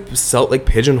just feels like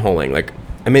pigeonholing. Like,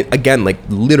 I mean, again, like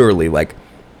literally, like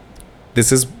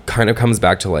this is kind of comes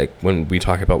back to like when we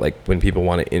talk about like when people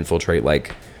want to infiltrate,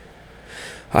 like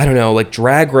I don't know, like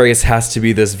Drag Race has to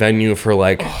be this venue for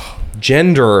like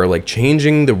gender, like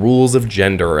changing the rules of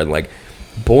gender, and like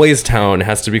Boys Town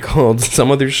has to be called some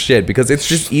other shit because it's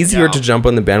just easier to jump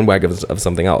on the bandwagon of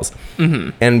something else.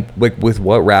 And like with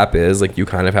what rap is, like you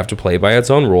kind of have to play by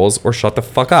its own rules or shut the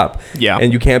fuck up. Yeah.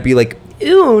 And you can't be like,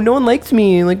 ew, no one likes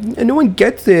me, like no one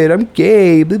gets it, I'm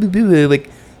gay, blah, blah, blah. Like,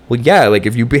 well, yeah, like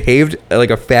if you behaved like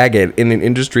a faggot in an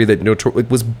industry that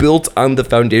like, was built on the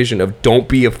foundation of don't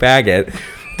be a faggot,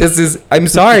 this is, I'm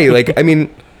sorry, like, I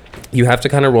mean, you have to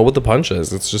kind of roll with the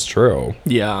punches. It's just true.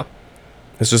 Yeah.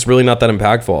 It's just really not that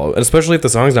impactful, especially if the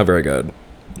song's not very good.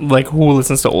 Like who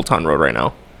listens to Old Town Road right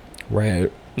now?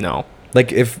 Right. No.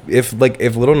 Like if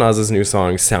Lil Nas's new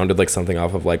song sounded like something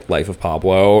off of like Life of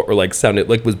Pablo, or like sounded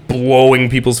like was blowing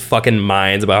people's fucking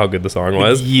minds about how good the song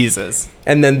was, Jesus.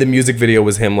 and then the music video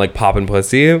was him like popping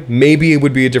pussy, maybe it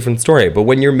would be a different story. But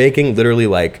when you're making literally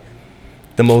like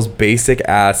the most basic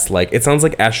ass, like it sounds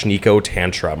like Ashniko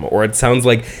Tantrum, or it sounds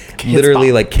like Kids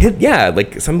literally Bop. like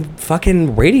like some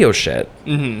fucking radio shit.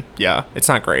 Yeah, it's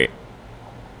not great.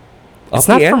 Up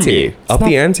not the for ante. me. It's Up not-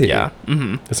 the ante. Yeah.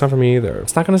 It's not for me either.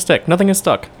 It's not gonna stick. Nothing is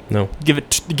stuck. No.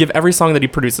 Give every song that he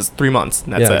produces 3 months.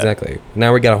 And that's Yeah, it. exactly.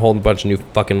 Now we got a whole bunch of new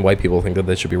fucking white people think that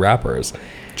they should be rappers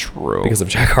True. because of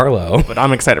Jack Harlow. But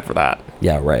I'm excited for that.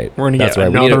 Yeah, right. We're gonna That's get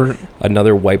right. We need another-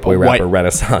 another white boy a rapper white-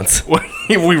 renaissance.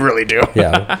 we really do.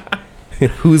 Yeah.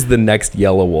 Who's the next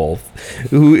Yellow Wolf?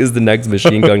 Who is the next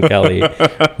Machine Gun Kelly?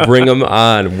 Bring them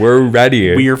on. We're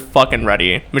ready. We are fucking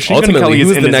ready. Machine Gun Ultimately, Kelly is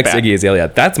who's in the his next bag. Iggy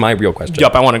Azalea? That's my real question.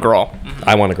 Yup, I want a girl.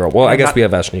 I want a girl. Well, I guess not- we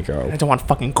have I Ashniko. don't want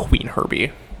fucking Queen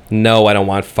Herbie. No, I don't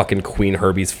want fucking Queen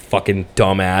Herbie's fucking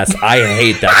dumbass. I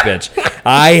hate that bitch.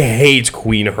 I hate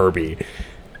Queen Herbie.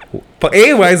 But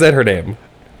A, why is that her name?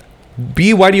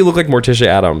 B, why do you look like Morticia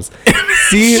Adams?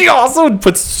 C, She also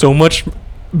puts so much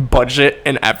budget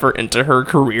and effort into her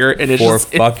career, and it's for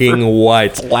just fucking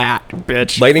what? flat,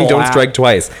 bitch. Lightning don't Flat. strike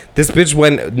twice. This bitch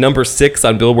went number 6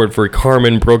 on Billboard for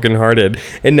Carmen Broken Hearted,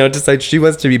 and now decides she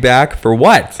wants to be back for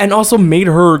what? And also made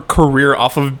her career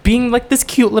off of being like this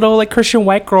cute little like Christian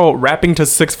white girl rapping to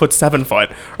 6 foot 7 foot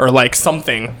or like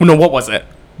something. No, what was it?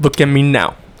 Look at me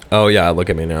now. Oh yeah, look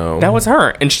at me now. That was her,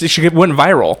 and she went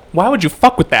viral. Why would you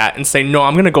fuck with that and say no?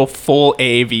 I'm gonna go full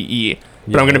AAVE,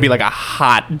 but I'm Yeah. gonna be like a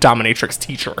hot dominatrix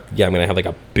teacher. Yeah, I'm gonna have like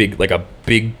a big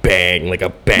bang, like a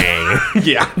bang,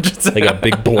 Yeah, just like a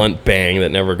big blunt bang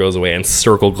that never goes away, and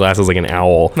circle glasses like an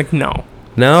owl. like no.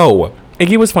 No.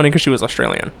 Iggy was funny because she was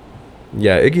Australian.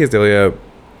 Yeah, Iggy Azalea.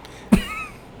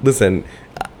 Listen,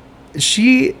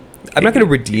 I'm not gonna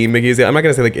redeem Iggy Azalea. I'm not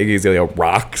gonna say like Iggy Azalea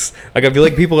rocks. Like I feel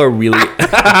like people are really.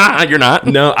 You're not?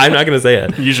 No, I'm not gonna say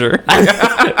it. You sure?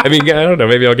 I mean, I don't know.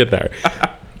 Maybe I'll get there.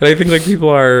 But I think like people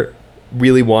are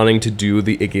really wanting to do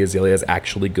the Iggy Azalea's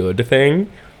actually good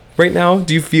thing right now.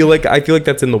 Do you feel like? I feel like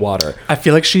that's in the water. I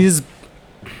feel like she's.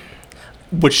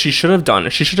 What she should have done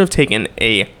is she should have taken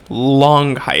a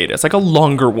long hiatus, like a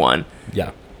longer one.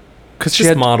 Yeah, Because she just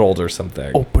had modeled or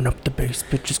something. open up the bass,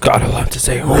 bitches got a lot to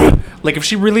say. Like if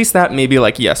she released that maybe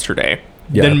like yesterday,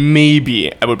 Yeah. then maybe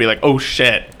I would be like, oh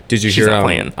shit. Did you she's hear not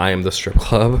playing? I Am the Strip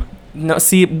Club? No,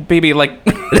 see, baby, like,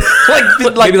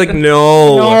 Maybe like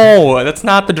no. no, that's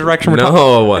not the direction we're No.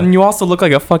 talking. And you also look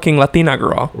like a fucking Latina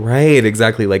girl. Right,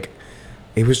 exactly. Like,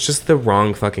 it was just the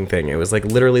wrong fucking thing. It was like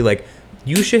literally like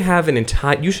you should have a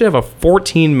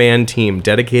 14-man team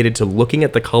dedicated to looking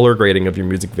at the color grading of your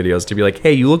music videos to be like,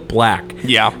 hey, you look black.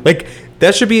 Yeah. Like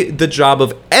that should be the job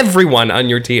of everyone on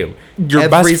your team. Your Every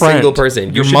best friend, single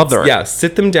person. your should, mother. Yeah,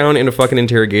 sit them down in a fucking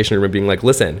interrogation room and being like,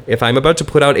 listen, if I'm about to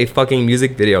put out a fucking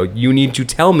music video, you need to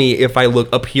tell me if I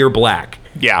appear black.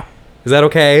 Yeah. Is that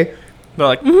okay? They're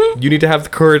like, You need to have the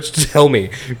courage to tell me,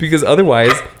 because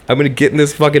otherwise I'm gonna get in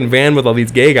this fucking van with all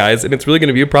these gay guys and it's really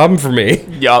gonna be a problem for me.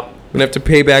 yup. I'm gonna have to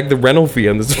pay back the rental fee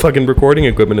on this fucking recording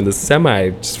equipment and the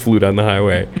semi just flew down the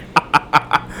highway.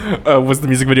 Was the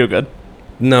music video good?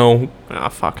 No, Ah,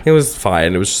 fuck. it was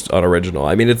fine. It was just unoriginal.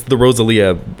 I mean, it's the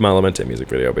Rosalia Malamente music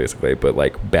video basically, but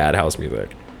like bad house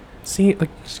music. See, like,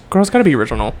 girls gotta be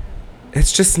original.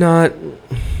 It's just not.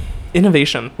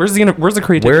 Innovation. Where's the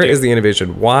creativity? Where is the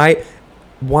innovation? Why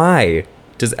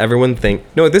does everyone think?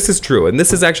 No, this is true, and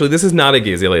this is not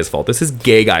Iggy Azalea's fault. This is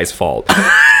gay guy's fault.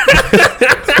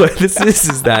 What this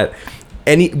is that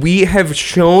we have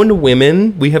told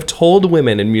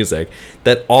women in music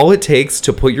that all it takes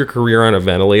to put your career on a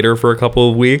ventilator for a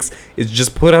couple of weeks is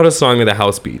just put out a song with a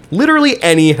house beat. Literally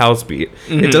any house beat.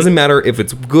 Mm-hmm. It doesn't matter if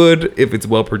it's good, if it's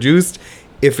well produced,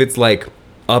 if it's like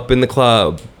up in the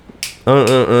club.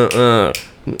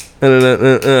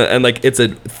 And like it's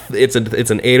an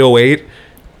 808.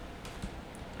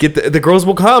 The girls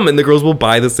will come and the girls will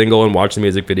buy the single and watch the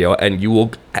music video, and you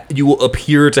will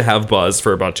appear to have buzz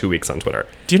for about 2 weeks on Twitter.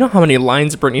 Do you know how many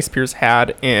lines Britney Spears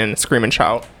had in Scream and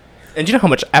Shout? And do you know how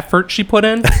much effort she put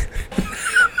in?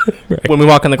 Right. When we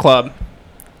walk in the club,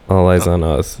 All eyes on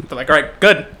us. they're like, all right,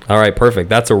 good. All right, perfect.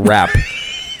 That's a wrap.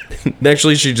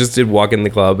 Actually, she just did walk in the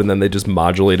club, and then they just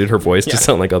modulated her voice to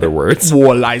sound like other words.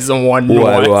 All eyes on one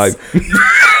Why- noise.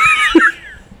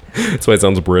 That's why it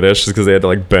sounds British, just because they had to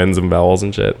like bend some vowels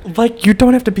and shit. Like, you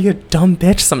don't have to be a dumb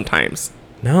bitch sometimes.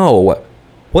 No.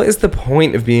 What is the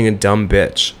point of being a dumb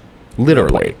bitch?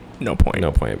 Literally. No point.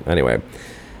 No point. Anyway.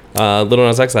 Little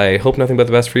Nas X, I hope nothing but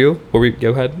the best for you.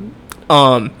 Go ahead.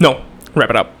 No. Wrap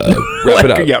it up. Wrap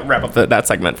it up. Yeah, wrap up that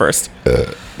segment first.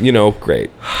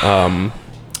 Great.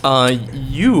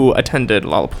 You attended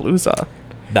Lollapalooza.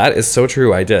 That is so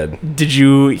true. I did. Do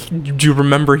you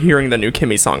remember hearing the new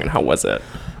Kimmy song, and how was it?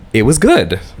 It was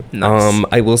good. Nice.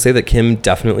 I will say that Kim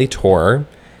definitely tore.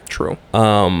 True.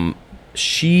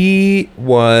 She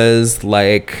was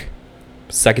like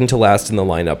second to last in the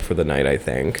lineup for the night, I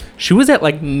think. She was at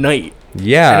like night.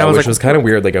 Yeah, And I was which like, was kind of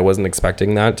weird. Like, I wasn't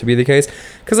expecting that to be the case.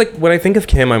 Because, like, when I think of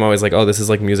Kim, I'm always like, oh, this is,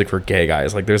 like, music for gay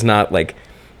guys. Like, there's not, like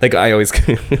I always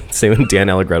say when Dan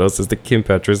Allegretto says that Kim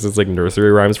Petras is, like,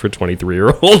 nursery rhymes for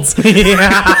 23-year-olds.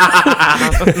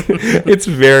 It's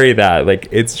very that. Like,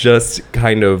 it's just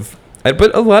kind of...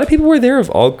 But a lot of people were there of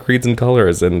all creeds and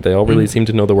colors, and they all really seemed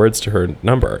to know the words to her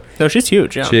number. No, she's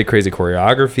huge, yeah. She had crazy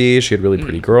choreography. She had really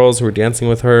pretty girls who were dancing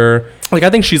with her. Like, I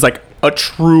think she's, like, a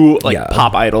true, like, Yeah.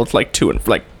 pop idol, like, to and,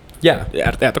 like, Yeah.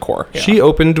 at the core. Yeah. She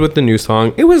opened with the new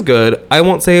song. It was good. I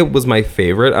won't say it was my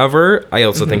favorite ever. I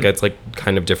also think it's like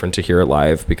kind of different to hear it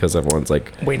live because everyone's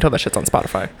like, Wait until that shit's on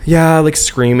Spotify. yeah, like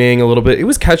screaming a little bit. It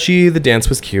was catchy. The dance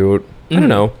was cute. I don't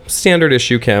know. Standard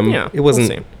issue Kim. Yeah, It wasn't,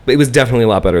 we'll see. but it was definitely a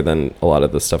lot better than a lot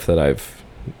of the stuff that I've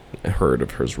heard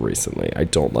of hers recently. I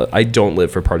don't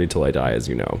live for Party Till I Die, as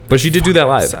you know. But she did do that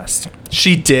live. Obsessed.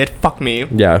 She did. Fuck me.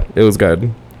 Yeah, it was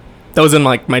good. That was in,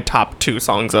 like, my top 2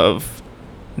 songs of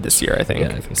this year, I think. Yeah,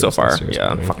 I think it so was far. this year's Yeah,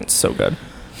 probably. fucking so good.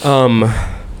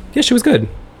 Yeah, she was good.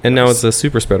 And now it's a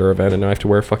super spreader event, and now I have to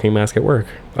wear a fucking mask at work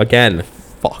again.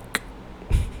 Fuck.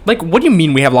 Like, what do you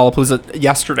mean we have Lollapalooza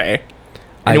yesterday?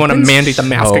 And you want to mandate the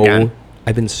mask again?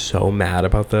 I've been so mad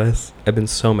about this.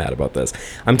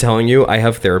 I'm telling you, I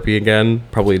have therapy again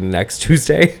probably next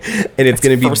Tuesday, and it's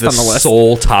going to be first the on the list.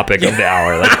 sole topic of the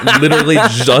hour. Like, literally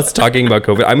just talking about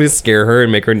COVID. I'm going to scare her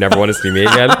and make her never want to see me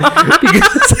again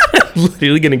because I'm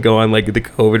literally going to go on, like, the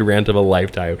COVID rant of a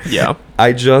lifetime. Yeah.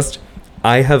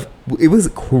 It was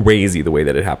crazy the way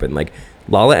that it happened. Like,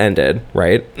 Lala ended,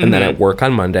 right? And then at work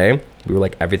on Monday, we were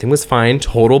like, everything was fine,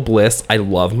 total bliss. I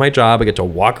love my job. I get to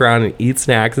walk around and eat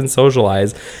snacks and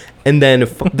socialize. And then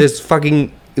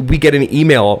we get an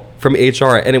email from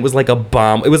HR, and it was like a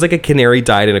bomb. It was like a canary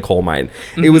died in a coal mine.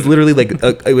 It was literally like,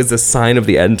 it was a sign of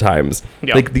the end times.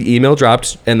 Yeah. Like, the email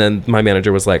dropped, and then my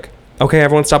manager was like, okay,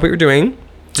 everyone stop what you're doing.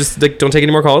 Just, like, don't take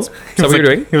any more calls. Stop what you're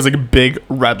doing. It was like big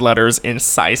red letters in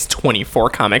size 24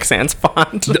 Comic Sans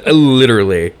font.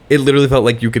 Literally, it literally felt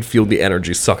like you could feel the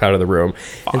energy suck out of the room.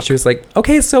 And she was like,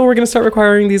 okay, so we're gonna start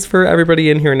requiring these for everybody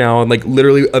in here now. And, like,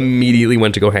 literally immediately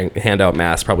went to go hand out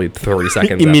masks probably 30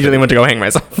 seconds Immediately went to go hang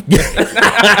myself.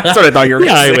 That's what I thought you were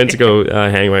yeah, gonna I say. went to go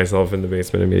hang myself in the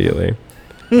basement immediately.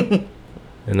 And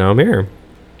now I'm here,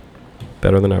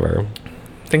 better than ever.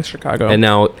 Thanks, Chicago. And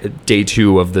now day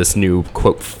 2 of this new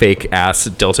quote fake ass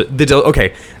Delta.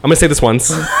 Okay, I'm gonna say this once.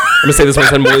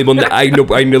 Unbelievable. I know.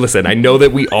 Listen, I know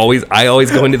that I always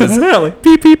go into this.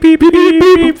 Beep beep beep beep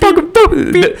beep.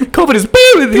 COVID is.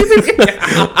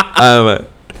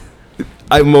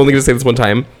 I'm only gonna say this one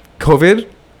time. COVID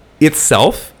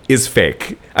itself is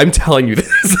fake. I'm telling you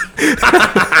this.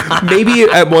 Maybe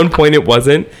at one point it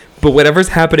wasn't, but whatever's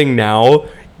happening now,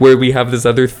 where we have this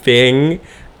other thing.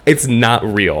 It's not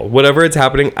real. Whatever it's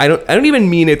happening, I don't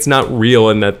even mean it's not real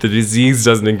and that the disease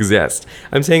doesn't exist.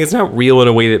 I'm saying it's not real in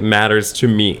a way that matters to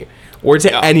me or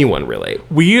to anyone, really.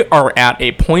 We are at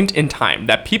a point in time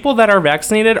that people that are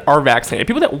vaccinated are vaccinated.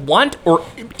 People that want, or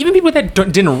even people that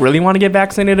didn't really want to get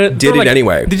vaccinated, Did it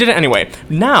anyway. They did it anyway.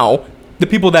 Now, the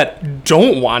people that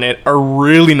don't want it are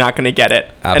really not going to get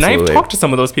it. And Absolutely. I've talked to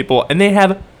some of those people, and they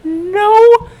have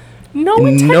no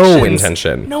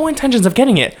intentions of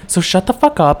getting it. So shut the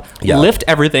fuck up. Yeah. Lift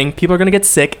everything. People are going to get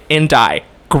sick and die.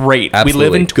 Great. Absolutely. We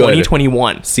live in Good.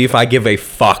 2021. See if I give a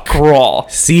fuck. Crawl.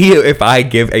 See if I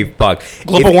give a fuck.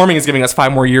 Global warming is giving us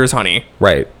 5 more years, honey.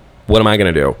 Right. What am I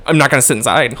going to do? I'm not going to sit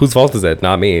inside. Whose fault is it?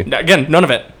 Not me. Again, none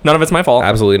of it. None of it's my fault.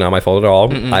 Absolutely not my fault at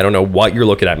all. I don't know what you're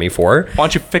looking at me for. Why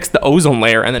don't you fix the ozone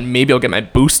layer and then maybe I'll get my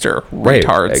booster. Right.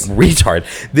 Retards. Like, retard.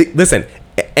 Listen,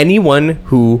 anyone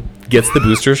who gets the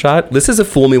booster shot, this is a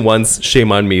fool me once,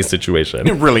 shame on me situation.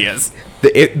 It really is.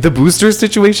 The booster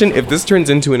situation, if this turns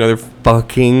into another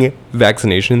fucking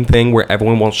vaccination thing where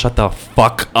everyone won't shut the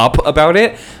fuck up about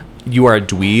it, you are a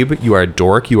dweeb, you are a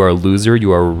dork, you are a loser,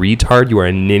 you are a retard, you are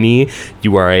a ninny,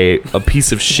 you are a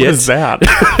piece of shit. What is that?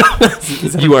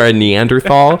 You are a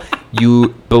Neanderthal.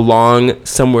 You belong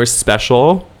somewhere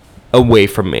special away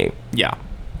from me. Yeah.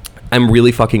 I'm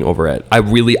really fucking over it. I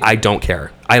don't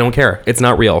care. I don't care. It's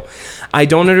not real. I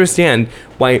don't understand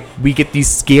why we get these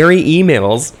scary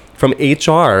emails from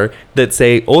HR that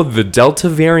say, oh, the Delta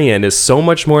variant is so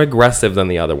much more aggressive than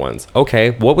the other ones.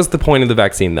 Okay, what was the point of the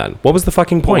vaccine then? What was the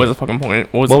fucking point? What was the fucking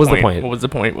point? What was the point? What was the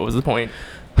point? What was the point?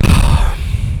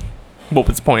 What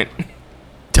was the point?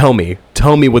 Tell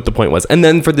me what the point was. And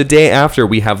then for the day after,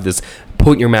 we have this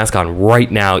put your mask on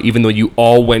right now, even though you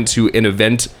all went to an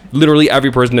event. Literally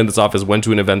every person in this office went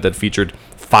to an event that featured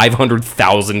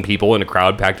 500,000 people in a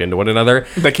crowd packed into one another.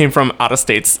 That came from out of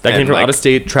states. That came from out of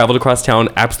state, traveled across town,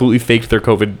 absolutely faked their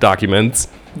COVID documents.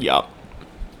 Yep.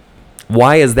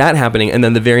 Why is that happening? And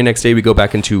then the very next day we go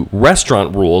back into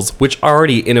restaurant rules, which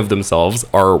already in of themselves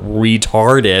are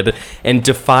retarded and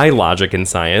defy logic and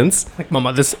science. Like,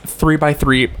 mama, this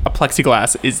 3x3 a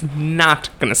plexiglass is not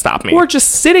gonna stop me. Or just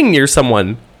sitting near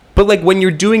someone. But like when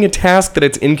you're doing a task that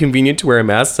it's inconvenient to wear a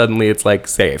mask, suddenly it's like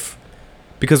safe.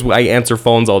 Because I answer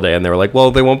phones all day and they were like,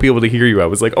 well, they won't be able to hear you. I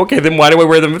was like, okay, then why do I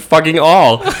wear them fucking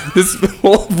all? This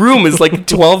whole room is like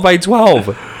 12 by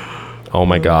 12. Oh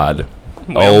my God.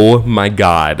 Oh my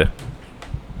God.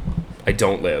 I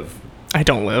don't live. I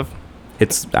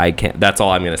can't. That's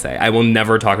all I'm going to say. I will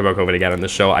never talk about COVID again on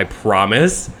this show. I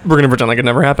promise. We're going to pretend like it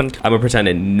never happened. I'm going to pretend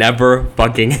it never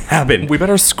fucking happened. We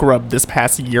better scrub this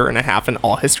past year and a half in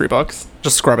all history books.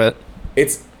 Just scrub it.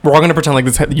 It's... We're all going to pretend like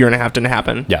this year and a half didn't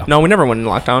happen. Yeah. No, we never went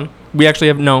into lockdown. We actually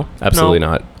have no. Absolutely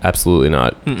not. Absolutely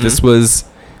not. Mm-mm.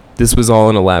 This was all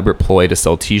an elaborate ploy to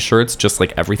sell T-shirts, just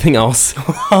like everything else.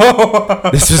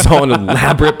 This was all an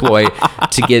elaborate ploy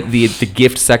to get the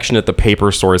gift section at the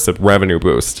paper source a revenue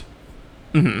boost.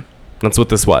 Mm-hmm. That's what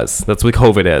this was. That's what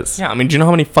COVID is. Yeah, I mean, do you know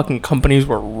how many fucking companies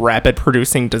were rapid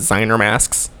producing designer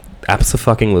masks?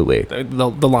 Abso-fucking-lutely. The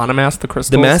Lana mask, the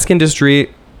crystals. The mask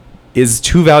industry is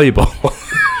too valuable.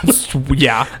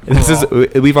 Yeah.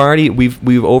 We've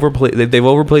overplayed. They've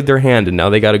overplayed their hand, and now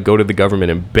they got to go to the government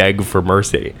and beg for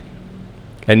mercy.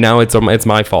 And now it's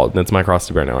my fault, and it's my cross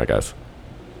to bear now, I guess.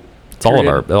 It's all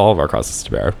of our crosses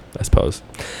to bear, I suppose.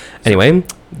 Anyway,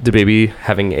 the baby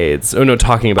having AIDS. Oh no,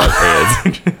 talking about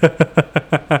AIDS.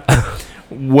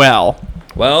 Well,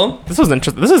 this was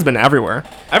interesting. This has been everywhere.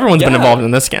 Everyone's been involved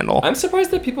in this scandal. I'm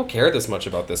surprised that people care this much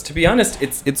about this. To be honest,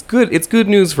 it's good. It's good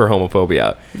news for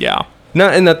homophobia. Yeah.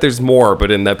 Not in that there's more,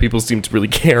 but in that people seem to really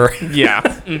care. Yeah.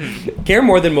 Mm-hmm. Care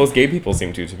more than most gay people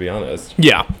seem to be honest.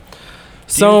 Yeah.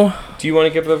 Do you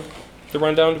want to give the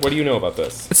rundown? What do you know about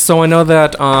this? So I know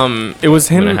that it was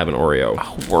him. I'm gonna have an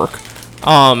Oreo. Work.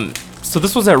 So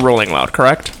this was at Rolling Loud,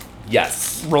 correct?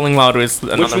 Yes. Rolling Loud was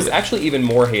another... Which was actually even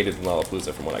more hated than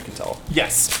Lollapalooza from what I can tell.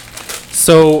 Yes.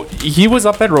 So he was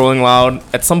up at Rolling Loud.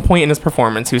 At some point in his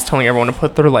performance, he was telling everyone to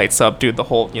put their lights up, do the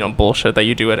whole, bullshit that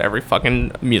you do at every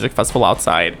fucking music festival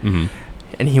outside. Mm-hmm.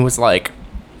 And he was like,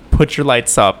 put your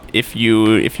lights up if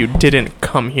you didn't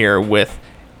come here with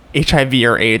HIV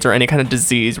or AIDS or any kind of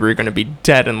disease where you're going to be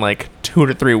dead in like 2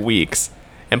 to 3 weeks.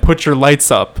 And put your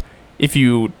lights up if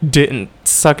you didn't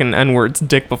suck an N-word's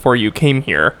dick before you came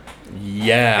here.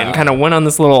 Yeah. And kind of went on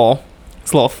this little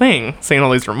thing saying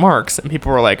all these remarks, and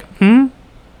people were like,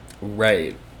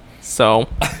 Right. So,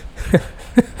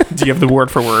 do you have the word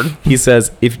for word? He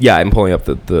says, I'm pulling up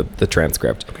the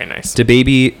transcript. Okay, nice.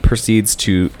 DaBaby proceeds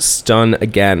to stun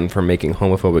again for making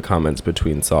homophobic comments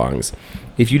between songs.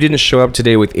 If you didn't show up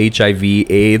today with HIV,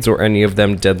 AIDS, or any of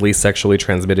them deadly sexually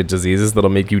transmitted diseases that'll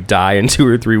make you die in 2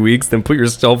 or 3 weeks, then put your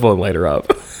cell phone lighter up.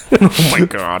 Oh my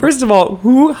God. First of all,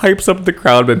 who hypes up the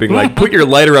crowd by being like, put your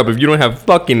lighter up if you don't have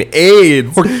fucking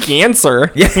AIDS? Or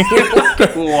cancer. Yeah.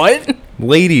 What?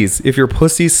 Ladies, if your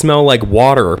pussies smell like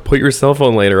water, put your cell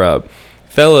phone lighter up.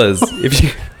 Fellas,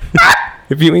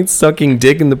 if you ain't sucking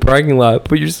dick in the parking lot,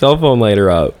 put your cell phone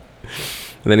lighter up.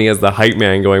 And then he has the hype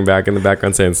man going back in the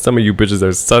background saying, some of you bitches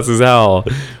are sus as hell.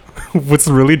 What's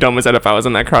really dumb is that if I was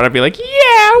in that crowd, I'd be like, yeah,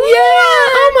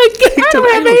 oh my God. I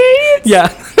don't have AIDS.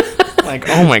 Yeah. Like,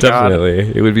 oh my God.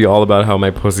 Definitely. It would be all about how my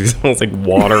pussy smells like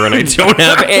water and I don't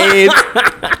have AIDS.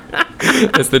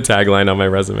 That's the tagline on my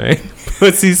resume.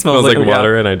 Pussy smells like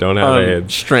water and I don't have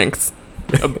AIDS. Strengths.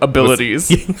 Abilities.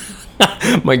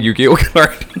 My Yu-Gi-Oh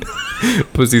card.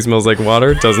 Pussy smells like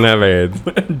water, doesn't have AIDS.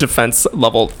 Defense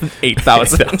level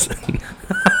 8,000.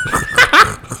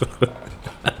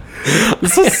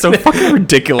 This is so fucking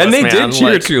ridiculous, and they man. did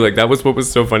cheer too. Like, that was what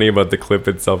was so funny about the clip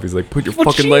itself. He's like, put your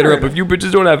fucking lighter up if you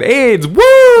bitches don't have AIDS. Woo!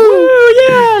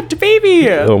 Yeah, baby.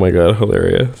 Oh my God,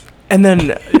 hilarious. And then,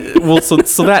 that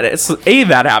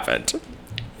happened.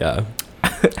 Yeah.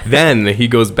 Then he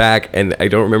goes back, and I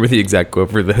don't remember the exact quote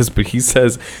for this, but he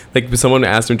says, like, someone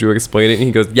asked him to explain it, and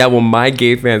he goes, yeah, well, my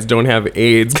gay fans don't have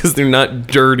AIDS because they're not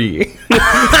dirty.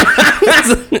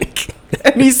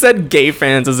 And he said gay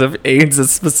fans as if AIDS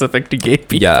is specific to gay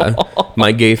people. Yeah.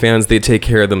 My gay fans, they take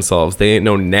care of themselves. They ain't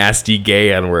no nasty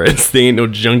gay N-words. They ain't no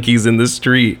junkies in the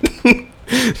street.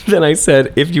 Then I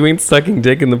said, if you ain't sucking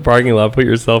dick in the parking lot, put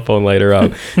your cell phone lighter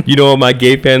up. You know what my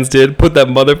gay fans did? Put that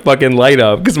motherfucking light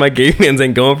up, because my gay fans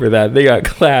ain't going for that. They got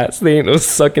class. They ain't no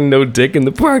sucking no dick in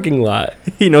the parking lot.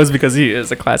 He knows because he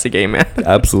is a classy gay man.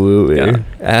 Absolutely. Yeah.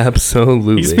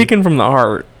 Absolutely. He's speaking from the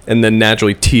heart. And then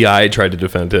naturally T.I. tried to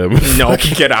defend him. No,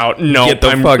 get out. No, Get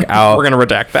the fuck out. We're gonna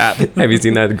redact that. Have you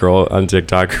seen that girl on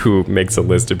TikTok who makes a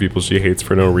list of people she hates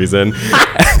for no reason?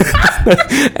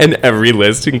 And every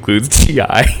list includes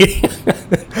T.I.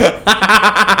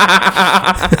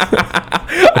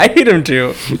 I hate him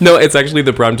too. No, it's actually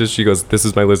the prompt is she goes, this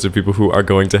is my list of people who are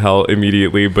going to hell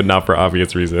immediately, but not for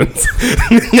obvious reasons.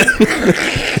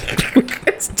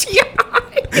 It's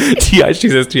T.I. T.I. She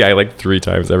says T.I. like 3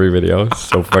 times every video.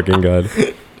 So fucking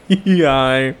good.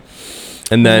 Yeah.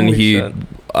 And then Holy he shit.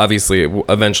 obviously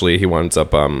eventually he winds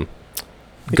up going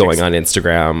on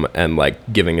Instagram and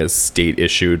like giving a state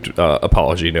issued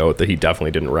apology note that he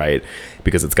definitely didn't write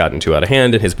because it's gotten too out of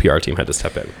hand and his PR team had to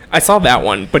step in. I saw that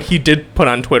one, but he did put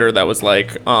on Twitter that was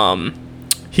like,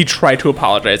 he tried to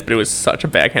apologize, but it was such a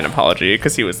backhand apology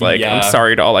because he was like, Yeah. I'm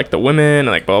sorry to all like the women and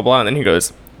like blah, blah, blah. And then he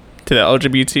goes to the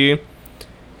LGBT,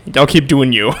 I'll keep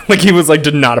doing you. Like he was like,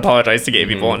 did not apologize to gay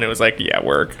people. And it was like, yeah,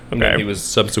 work. And then Okay. he was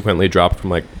subsequently dropped from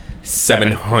like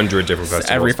 700 different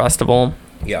festivals. Every festival.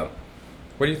 Yeah.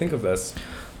 What do you think of this?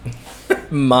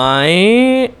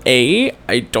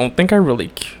 I don't think I really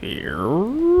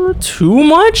care too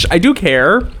much. I do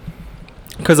care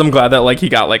because I'm glad that like he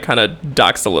got like kind of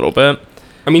doxed a little bit.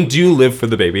 I mean, do you live for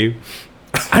the baby?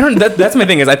 I don't. That's my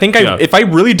thing is I think Yeah. if I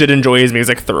really did enjoy his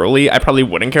music thoroughly, I probably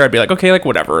wouldn't care. I'd be like, okay, like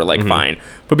whatever, like fine.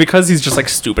 But because he's just like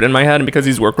stupid in my head, and because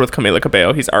he's worked with Camila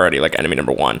Cabello, he's already like enemy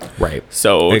number 1. Right.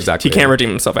 So Exactly. he can't redeem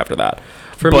himself after that.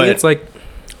 For But- me, it's like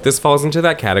this falls into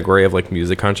that category of like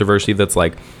music controversy that's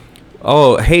like,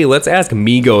 oh, hey, let's ask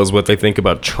Migos what they think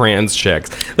about trans chicks.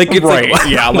 Like, it's Right, like,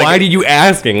 yeah, why like- are you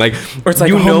asking? Like, Or it's like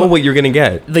you know homo- what you're gonna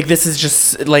get. Like this is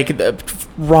just like the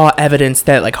raw evidence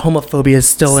that like homophobia is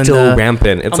still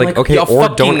Rampant. It's I'm like, like, okay, y'all or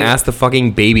don't fucking- ask the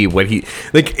fucking baby what he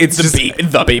like. It's the just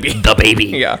baby. the baby.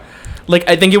 Yeah. Like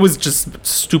I think it was just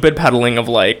stupid peddling of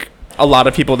like a lot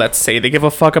of people that say they give a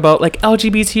fuck about like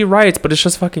LGBT rights, but it's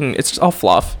just fucking it's just all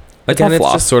fluff. Again, all it's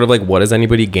fluff. just sort of like, what does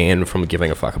anybody gain from giving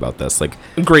a fuck about this? Like,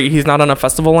 Great, he's not on a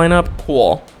festival lineup.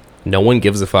 Cool. no one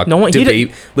gives a fuck. No one- he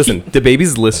did- Listen, the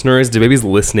baby's listeners, the baby's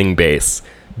listening base,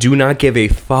 do not give a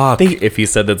fuck They- if he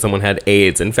said that someone had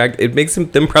AIDS. In fact, it makes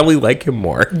them probably like him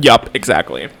more. Yup,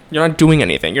 exactly. You're not doing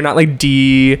anything. You're not like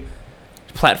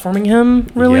platforming him,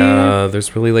 really. Yeah,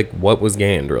 there's really like what was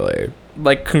gained, really.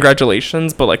 Like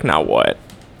congratulations, but like now what?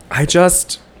 I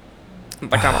just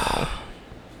Like I don't know.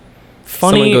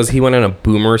 someone Funny. goes, he went on a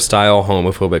boomer style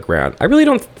homophobic rant. I really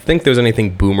don't think there's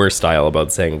anything boomer style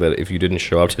about saying that if you didn't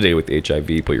show up today with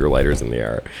HIV, put your lighters in the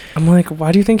air. I'm like,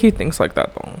 why do you think he thinks like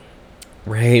that though?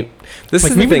 Right. This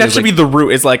Like is the maybe thing. that is, should like, be the root.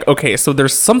 Is like, okay, so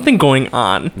there's something going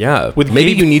on. yeah. with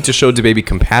Maybe gay- you need to show DaBaby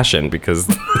compassion because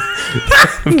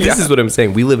this is what I'm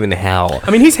saying. We live in hell.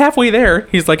 I mean, he's halfway there.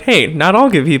 He's like, hey, not all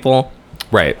gay people.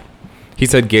 Right. He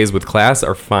said gays with class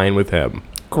are fine with him.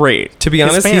 Great. To be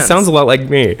His honest, he fans. sounds a lot like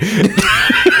me.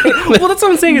 Well, that's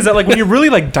what I'm saying is that like when you really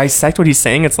like dissect what he's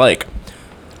saying, it's like,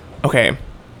 okay,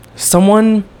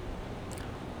 someone.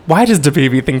 Why does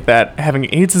DaBaby think that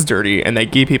having AIDS is dirty and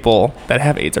that gay people that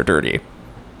have AIDS are dirty?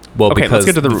 Well, Okay, because let's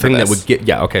get to the root of thing that this. would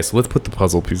get okay. So let's put the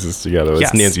puzzle pieces together. Let's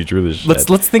Yes. Nancy Drew this shit.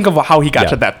 Let's think of how he got Yeah.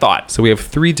 to that thought. So we have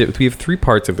three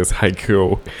parts of this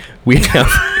haiku. We have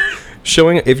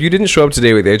showing if you didn't show up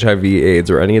today with HIV, AIDS,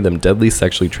 or any of them deadly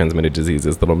sexually transmitted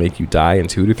diseases that'll make you die in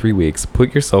 2 to 3 weeks,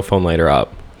 put your cell phone lighter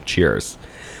up. Cheers.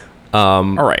 All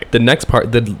right. The next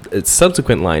part, the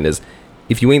subsequent line is,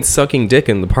 if you ain't sucking dick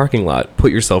in the parking lot,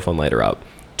 put your cell phone lighter up.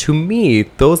 To me,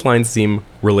 those lines seem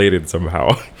related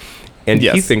somehow. And he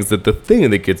Yes. thinks that the thing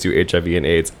that gets you HIV and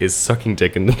AIDS is sucking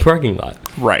dick in the parking lot.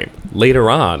 Right. Later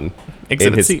on,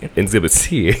 Exhibit C. Exhibit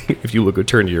C, if you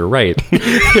turn to your right,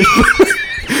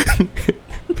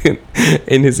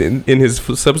 in his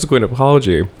subsequent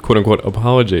apology, quote unquote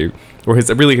apology, or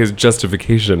his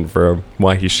justification for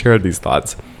why he shared these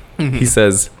thoughts, he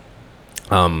says,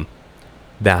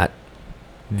 that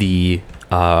the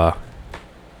what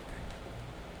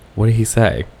did he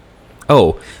say?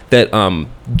 Oh, that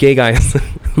gay guys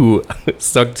who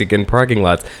suck dick in parking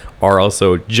lots are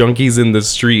also junkies in the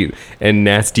street and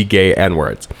nasty gay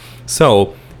N-words.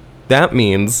 So that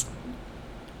means,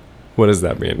 what does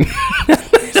that mean?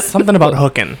 Something about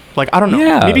hooking. Like, I don't know.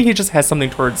 Yeah. Maybe he just has something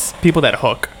towards people that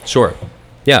hook. Sure.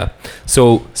 Yeah.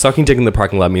 So sucking dick in the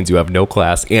parking lot means you have no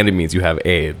class and it means you have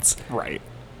AIDS. Right.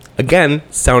 Again,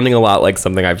 sounding a lot like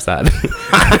something I've said.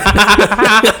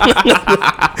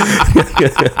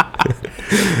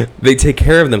 They take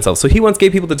care of themselves. So he wants gay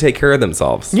people to take care of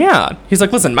themselves. Yeah. He's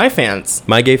like, listen, my fans.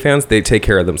 My gay fans, they take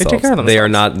care of themselves. care of They are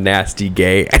themselves. not nasty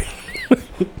gay.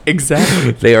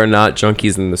 Exactly. They are not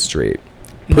junkies in the street.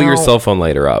 Put your No. cell phone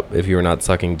lighter up if you're not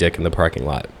sucking dick in the parking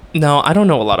lot. No, I don't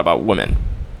know a lot about women.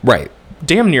 Right.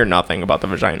 Damn near nothing about the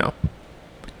vagina.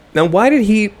 Now, why did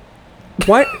he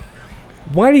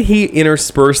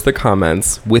intersperse the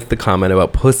comments with the comment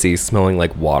about pussy smelling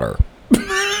like water?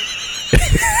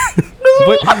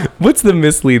 What's the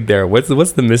mislead there? What's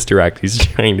the misdirect he's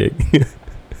trying to?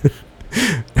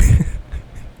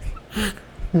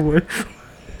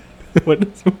 What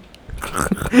is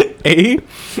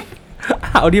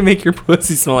How do you make your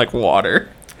pussy smell like water?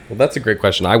 Well, that's a great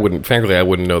question. Frankly, I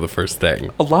wouldn't know the first thing.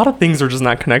 A lot of things are just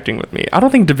not connecting with me. I don't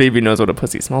think DaBaby knows what a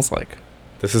pussy smells like.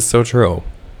 This is so true.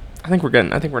 I think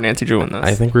we're Nancy Drew in this.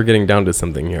 I think we're getting down to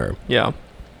something here. Yeah.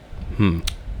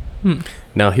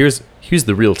 Now here's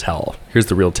the real tell. Here's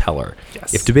the real teller.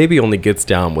 Yes. If DaBaby only gets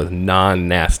down with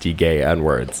non-nasty gay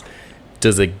N-words,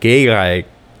 does a gay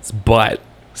guy's butt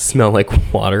smell like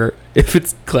water if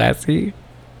it's classy?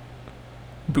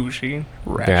 Bougie.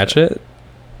 Ratchet?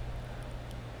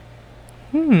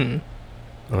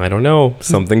 I don't know.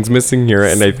 Something's missing here,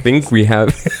 and I think we have.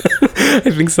 I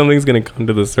think something's gonna come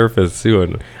to the surface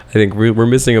soon. I think we're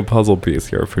missing a puzzle piece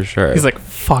here for sure. He's like,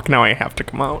 fuck, now I have to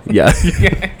come out. Yeah.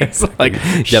 It's like,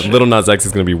 Yeah, Little Nas X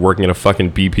is gonna be working at a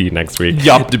fucking BP next week.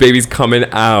 Yup. DaBaby's coming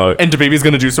out. and DaBaby's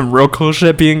gonna do some real cool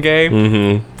shit being gay. I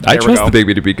we trust go.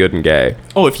 DaBaby to be good and gay.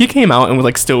 Oh, if he came out and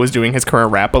like still was doing his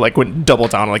current rap, but like went double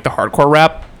down on like the hardcore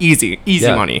rap, easy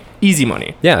Yeah. money. Easy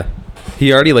money. Yeah.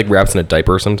 He already like raps in a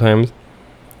diaper sometimes.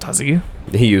 Does he?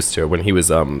 He used to when he was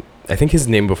I think his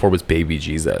name before was Baby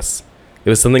Jesus. It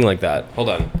was something like that. Hold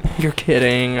on. You're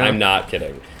kidding. I'm not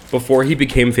kidding. Before he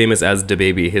became famous as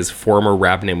DaBaby, his former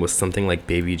rap name was something like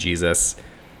Baby Jesus.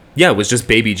 Yeah, it was just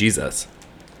Baby Jesus.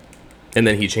 And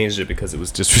then he changed it because it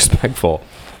was disrespectful.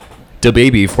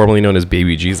 DaBaby, formerly known as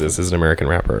Baby Jesus, is an American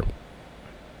rapper.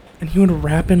 And he would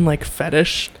rap in like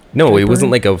fetish. No, it diaper?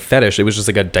 wasn't like a fetish. It was just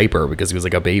like a diaper because he was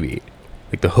like a baby.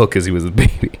 Like the hook is he was a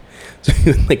baby. So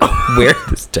he would like wear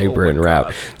this diaper and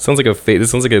rap. Sounds like this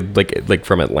sounds like a like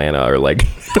from Atlanta or like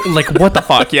Like what the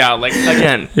fuck? Yeah, like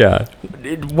again. yeah.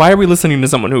 Why are we listening to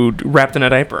someone who rapped in a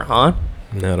diaper, huh?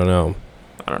 I don't know.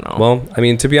 I don't know. Well, I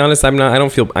mean, to be honest, I'm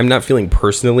not feeling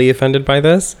personally offended by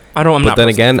this. I'm But not then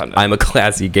personally again, offended. I'm a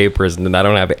classy gay person and I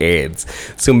don't have AIDS.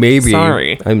 So maybe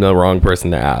Sorry. I'm the wrong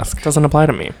person to ask. Doesn't apply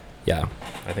to me. Yeah.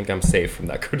 I think I'm safe from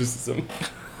that criticism.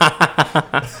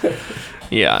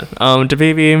 Yeah.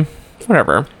 DaBaby,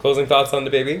 whatever. Closing thoughts on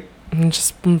DaBaby?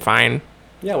 I'm fine.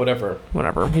 Yeah, whatever.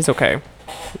 Whatever. He's okay.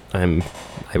 I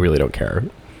really don't care.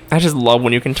 I just love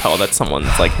when you can tell that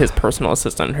someone's like his personal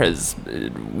assistant, his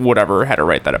whatever, had to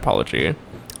write that apology.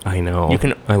 I know. You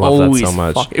can. I love that always so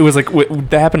much. It was like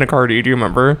that happened to Cardi. Do you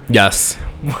remember? Yes.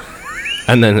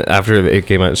 And then after it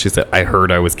came out, she said, I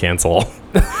heard I was canceled.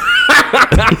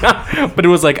 But it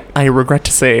was like, I regret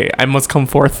to say, I must come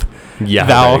forth. Yeah,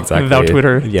 Thou- exactly. thou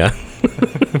Twitter. Yeah.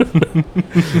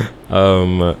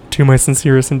 To my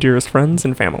sincerest and dearest friends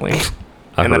and family.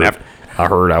 And then after, I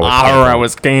heard I was I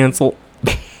was canceled.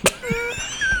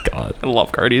 God. I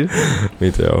love Cardi.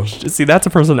 Me too. See, that's a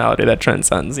personality that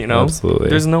transcends, you know? Absolutely.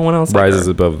 There's no one else like Rises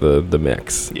her. above the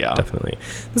mix. Yeah. Definitely.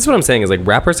 This is what I'm saying is like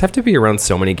rappers have to be around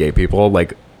so many gay people.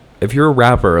 Like if you're a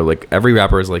rapper, like every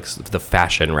rapper is like the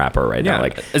fashion rapper right Yeah, now.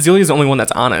 Like Azalea's the only one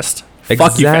that's honest.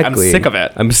 Fuck you, I'm sick of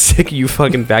it. I'm sick of you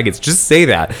fucking faggots. Just say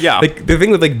that. Yeah. Like the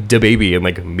thing with like DaBaby and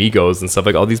like Migos and stuff,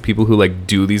 like all these people who like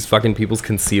do these fucking people's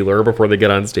concealer before they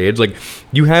get on stage. Like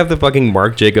you have the fucking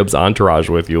Marc Jacobs entourage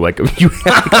with you. Like you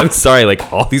have, I'm sorry,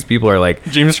 like all these people are like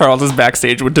James Charles is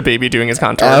backstage with DaBaby doing his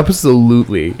contour.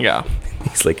 absolutely. Yeah.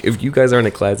 He's like, if you guys aren't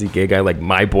a classy gay guy like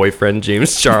my boyfriend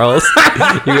James Charles,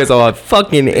 you guys all have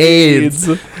fucking AIDS.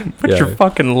 Put Yeah. your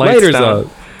fucking lights Lighters down.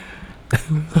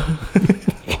 up.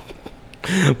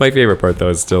 My favorite part though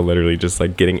is still literally just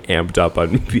like getting amped up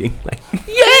on being like,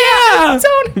 yeah,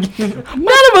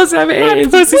 none of us have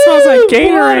AIDS. My pussy smells like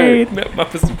Gatorade. Water. My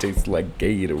pussy tastes like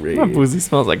Gatorade. My pussy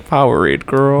smells like Powerade,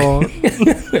 girl.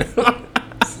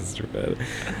 This is stupid.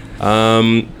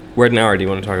 Where now do you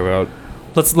want to talk about?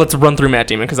 Let's run through Matt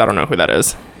Damon because I don't know who that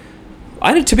is.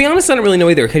 To be honest, I don't really know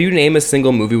either. Can you name a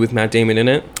single movie with Matt Damon in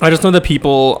it? I just know that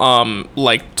people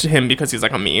liked him because he's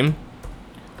like a meme.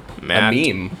 Matt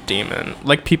meme? Damon.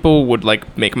 Like people would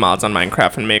like make mods on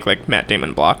Minecraft and make like Matt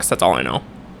Damon blocks. That's all I know.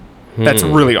 That's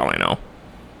really all I know.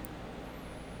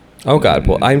 Oh God!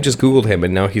 Well, I just googled him,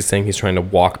 and now he's saying he's trying to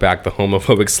walk back the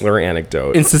homophobic slur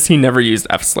anecdote. Insists he never used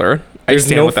F slur. There's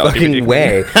no fucking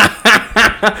way.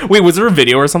 Wait, was there a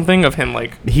video or something of him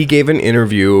like? He gave an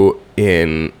interview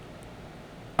in,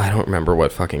 I don't remember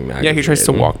what fucking magazine. Yeah, he tries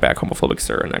to walk back homophobic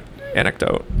slur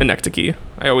anecdote. Anecdoche.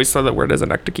 I always saw that word as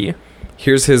anecdoche.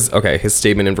 Here's his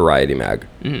statement in Variety Mag.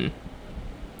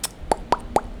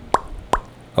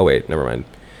 Oh wait, never mind.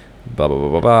 Blah blah blah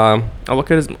blah blah. I'll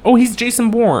look at his. Oh, he's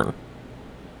Jason Bourne.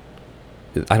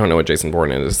 I don't know what Jason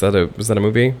Bourne is. Is that a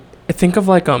movie? I think of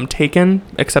like Taken,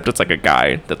 except it's like a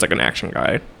guy that's like an action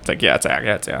guy. It's like it's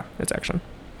action.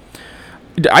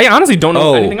 I honestly don't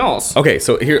know anything else. Okay,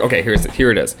 so here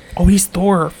it is. Oh, he's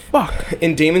Thor. Fuck.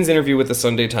 In Damon's interview with the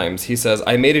Sunday Times, he says,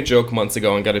 I made a joke months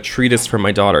ago and got a treatise from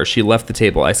my daughter. She left the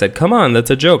table. I said, come on, that's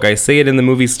a joke. I say it in the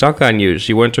movie Stuck on You.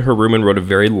 She went to her room and wrote a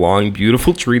very long,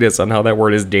 beautiful treatise on how that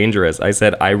word is dangerous. I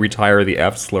said, I retire the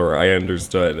F slur. I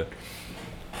understood.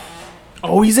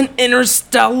 Oh, he's an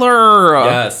Interstellar.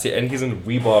 Yes, and he's in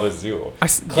We Bought a Zoo.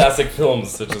 Classic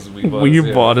films such as We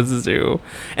Bought a Zoo.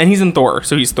 And he's in Thor,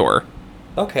 so he's Thor.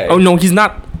 Okay. Oh, no, he's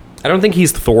not. I don't think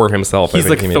he's Thor himself. He's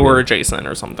like Thor Jason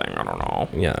or something. I don't know.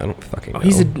 Yeah, I don't fucking know.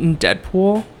 He's in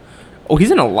Deadpool. Oh,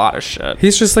 he's in a lot of shit.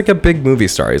 He's just like a big movie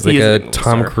star. He's like a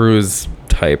Tom star. Cruise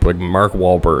type, like Mark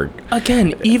Wahlberg.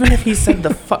 Again, even if he said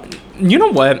the fuck. You know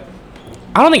what?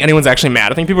 I don't think anyone's actually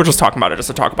mad. I think people are just talking about it just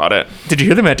to talk about it. Did you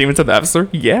hear that Matt Damon said the F slur?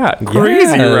 Yeah,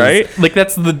 crazy, Yes. right? Like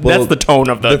that's the tone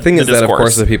of the. The thing is discourse. that, of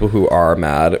course, the people who are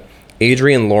mad.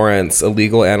 Adrian Lawrence, a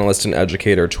legal analyst and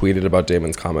educator, tweeted about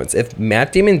Damon's comments. If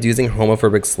Matt Damon's using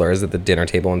homophobic slurs at the dinner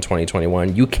table in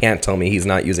 2021, you can't tell me he's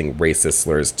not using racist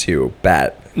slurs too.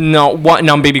 Bet. No, what?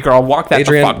 No, baby girl, walk that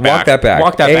Adrian, the fuck back. walk that back.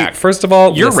 Walk that A, back. First of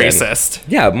all, You're listen. racist.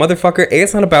 Yeah, motherfucker. A,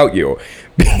 it's not about you.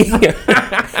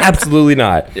 Absolutely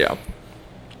not. Yeah.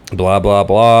 Blah, blah,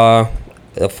 blah.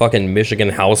 A fucking Michigan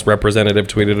House representative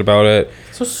tweeted about it.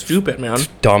 So stupid, man.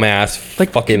 Dumbass.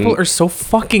 Like, fucking. people are so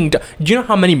fucking do you know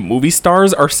how many movie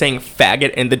stars are saying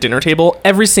faggot in the dinner table?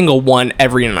 Every single one,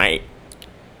 every night.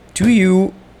 Do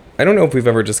you... I don't know if we've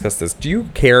ever discussed this. Do you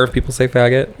care if people say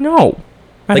faggot? No.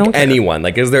 I Like don't care. anyone.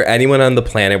 Like, is there anyone on the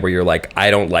planet where you're like,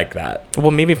 I don't like that?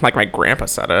 Well, maybe if like my grandpa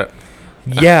said it.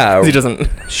 Yeah. He doesn't.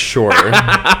 Sure.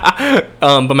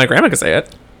 But my grandma could say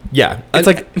it. Yeah. It's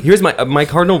like- here's my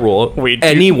cardinal rule. Wait, do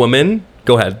Any you- woman...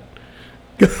 Go ahead.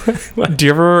 Do you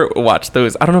ever watch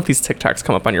those? I don't know if these TikToks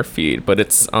come up on your feed, but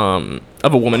it's of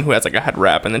a woman who has like a head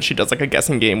wrap, and then she does like a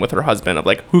guessing game with her husband of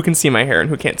like who can see my hair and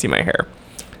who can't see my hair.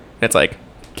 And it's like,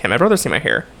 can my brother see my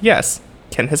hair? Yes.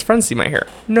 Can his friends see my hair?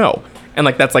 No. And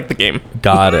like that's like the game.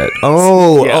 Got it.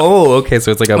 Oh, Yeah. okay.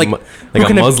 So it's like a Like, like who a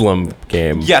can it- Muslim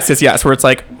game. Yes. Where it's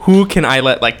like, who can I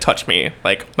let like touch me?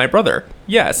 Like my brother.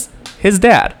 Yes. His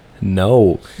dad.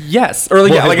 No. Yes. Or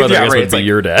like, Well, yeah, his like brother, I yeah, guess, right. would It's be like,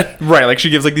 your dad. right. Like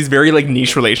she gives like these very like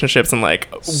niche relationships and like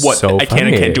what So I can and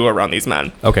funny. can't do around these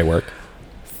men. Okay, work.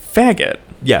 Faggot.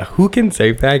 Yeah, who can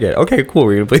say faggot? Okay, cool.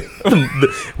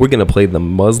 We're gonna play the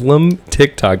Muslim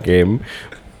TikTok game,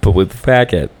 but with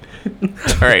faggot.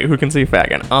 All right. Who can say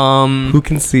faggot? Who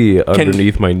can see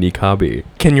underneath my niqabi?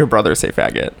 Can your brother say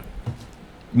faggot?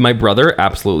 My brother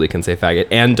absolutely can say faggot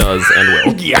and does and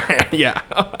will. Yeah.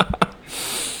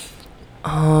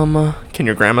 Can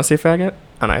your grandma say faggot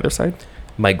on either side?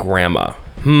 My grandma.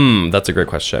 That's a great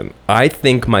question. I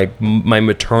think my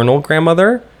maternal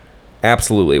grandmother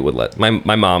absolutely would let my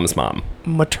mom's mom.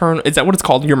 Maternal, is that what it's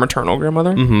called? Your maternal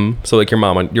grandmother? Mm-hmm. So like your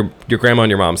mom on your grandma on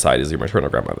your mom's side is your maternal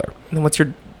grandmother. And then what's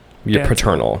your Your dad's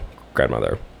paternal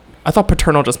grandmother. I thought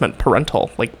paternal just meant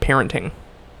parental, like parenting.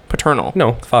 Paternal.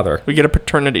 No, father. We get a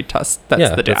paternity test. That's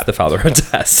Yeah, the dad. that's the father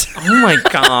test. Oh my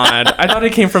god! I thought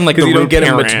it came from like the Because you root don't get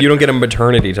parent. you don't get a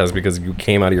maternity test because you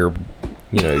came out of your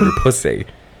your pussy.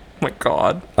 Oh my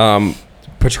god.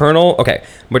 Paternal, okay.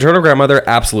 Maternal grandmother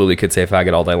absolutely could say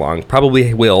faggot all day long.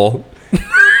 Probably will.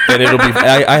 And it'll be.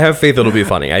 I have faith it'll be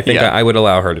funny. I think Yeah. I would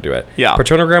allow her to do it. Yeah.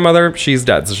 Paternal grandmother, she's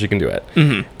dead, so she can do it.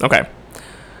 Okay.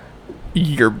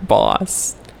 Your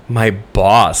boss. My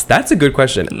boss. That's a good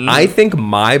question. I think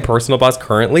my personal boss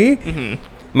currently,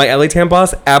 my LA Tam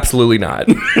boss, absolutely not.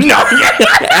 No.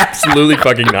 Absolutely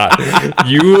fucking not.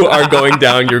 You are going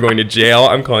down. You're going to jail.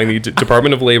 I'm calling the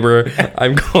Department of Labor.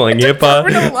 I'm calling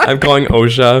HIPAA. I'm calling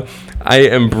OSHA. I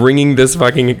am bringing this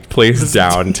fucking place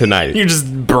down tonight. You're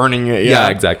just burning it. Yeah, Yeah.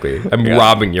 exactly. I'm Yeah.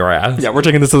 robbing your ass. Yeah, we're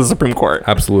taking this to the Supreme Court.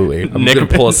 Absolutely. I'm Nick- going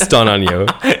to pull a stun on you.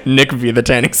 Nick V. the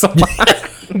tanning salon.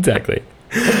 Exactly.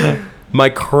 My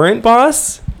current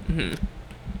boss?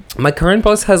 My current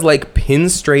boss has like pin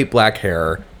straight black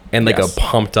hair and like Yes. a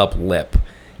pumped up lip.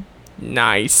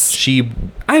 Nice.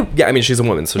 I mean, she's a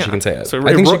woman, so she can say it. So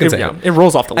I think she can say yeah, it. it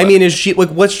rolls off the lip. I mean, is she like?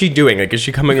 What's she doing? Like, is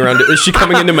she coming around? Is she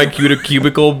coming into my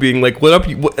cubicle, being like, "What up?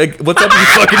 What's up, you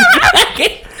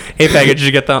fucking?" hey, faggot, did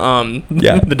you get the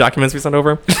Yeah. the documents we sent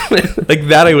over? Like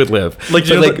that, I would live. Like,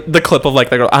 you But, know, like, the clip of like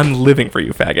the girl, I'm living for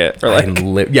you, faggot. Or like,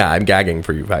 I'm gagging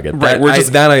for you, faggot. Right, we're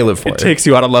just- that I live for. it takes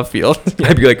you out of left field.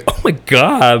 I'd be like, oh my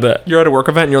god, You're at a work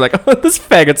event and you're like, oh, this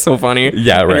faggot's so funny.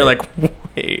 Yeah, And right. you're like,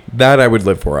 wait. that I would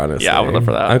live for, honestly. Yeah, I would live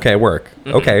for that. Okay, work.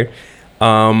 Okay,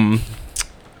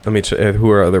 Let me who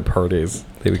are other parties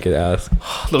that we could ask?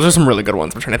 Those are some really good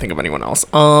ones. I'm trying to think of anyone else.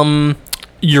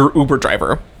 Your Uber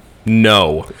driver.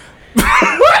 No.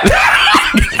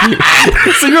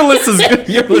 So your list is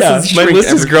My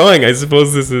list is growing. I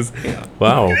suppose this is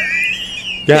wow.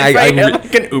 Yeah, I had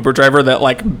like an Uber driver that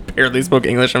like barely spoke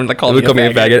English and like called me a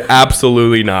faggot.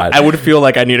 Absolutely not. I would feel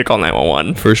like I need to call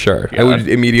 911 for sure. Yeah. I would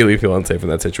immediately feel unsafe in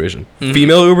that situation.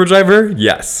 Female Uber driver?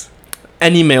 Yes.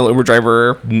 Any male Uber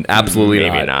driver? Absolutely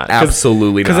maybe not.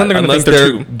 Absolutely not. Because then they're gonna Unless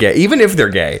think they're gay. Even if they're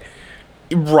gay.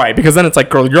 Right. Because then it's like,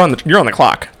 girl, you're on the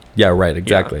clock. Yeah. Right.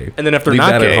 Exactly. Yeah. And then if they're Leave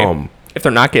not that gay, at home. if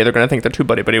they're not gay, they're gonna think they're too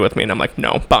buddy with me, and I'm like,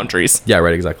 no, boundaries. Yeah,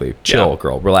 right, exactly. Chill, Yeah.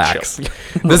 girl, relax. Chill.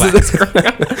 This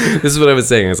is what I was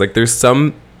saying. It's like there's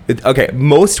some okay,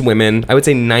 most women, I would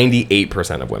say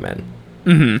 98% of women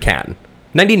can.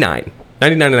 99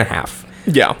 and a half.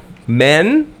 Yeah.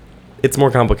 Men, it's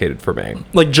more complicated for me.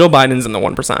 Like Joe Biden's in the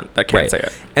 1% that can't say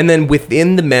it. And then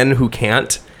within the men who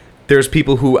can't, there's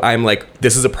people who I'm like,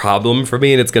 this is a problem for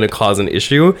me and it's going to cause an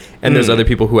issue. And there's other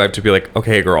people who I have to be like,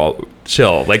 okay, girl,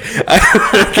 chill. Like,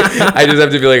 I just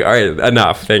have to be like, all right,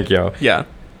 enough. Thank you. Yeah.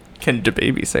 Can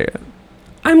DaBaby say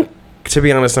it? To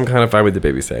be honest, I'm kind of fine with the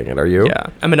baby saying it. Are you? Yeah.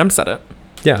 Eminem said it.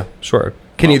 Yeah, sure.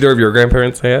 Can either of your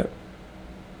grandparents say it?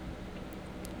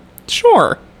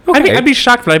 Sure. Okay. I'd be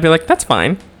shocked, but I'd be like, that's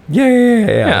fine.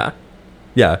 Yeah.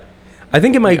 I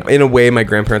think in a way, my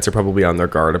grandparents are probably on their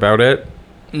guard about it.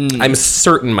 I'm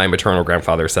certain my maternal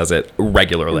grandfather says it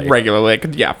regularly. Like,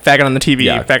 yeah, faggot on the TV,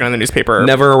 Yeah. faggot on the newspaper.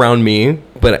 Never around me,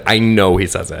 but I know he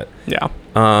says it. Yeah.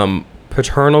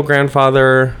 Paternal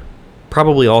grandfather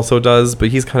probably also does, but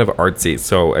he's kind of artsy,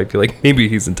 so I feel like maybe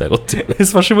he's entitled to it.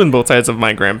 Especially when both sides of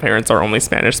my grandparents are only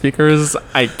Spanish speakers.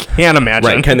 I can't imagine.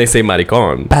 Right, can they say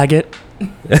maricon? Baggett.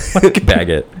 Bag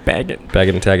it. Bag it. Bag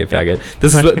it and tag it, faggot.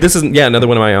 This is another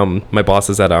one of my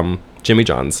bosses at Jimmy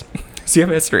John's. So you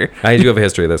have a history. I do have a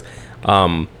history of this.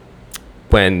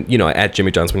 When, at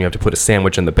Jimmy John's, when you have to put a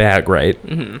sandwich in the bag, right?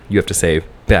 You have to say,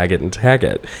 bag it and tag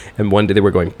it. And one day they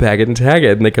were going, bag it and tag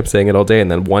it. And they kept saying it all day. And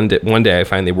then one day I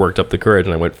finally worked up the courage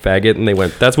and I went, faggot. And they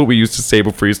went, that's what we used to say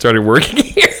before you started working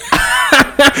here.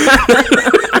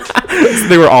 So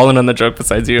they were all in on the joke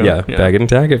besides you. Yeah, bag it and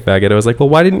tag it, faggot. I was like, well,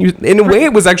 why didn't you? In a way,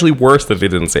 it was actually worse that they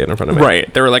didn't say it in front of me.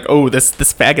 Right. They were like, oh, this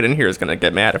faggot in here is going to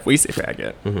get mad if we say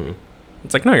faggot.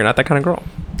 It's like, no, you're not that kind of girl.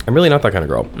 I'm really not that kind of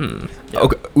girl.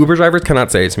 Okay, Uber drivers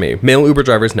cannot say it to me. Male Uber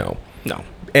drivers, no. No.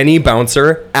 Any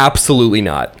bouncer, absolutely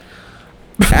not.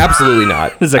 Absolutely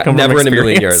not. Does that come Never from in a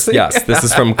million experience? years. Yes, this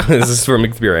is from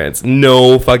experience.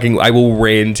 No fucking. I will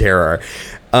rain terror.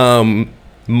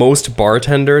 Most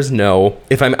bartenders, no.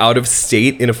 If I'm out of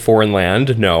state in a foreign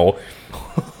land, no.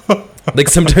 Like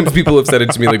sometimes people have said it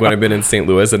to me, like when I've been in St.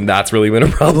 Louis, and that's really been a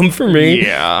problem for me.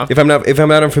 Yeah. If I'm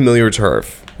not on familiar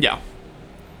turf. Yeah.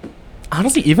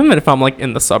 Honestly, even if I'm like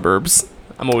in the suburbs,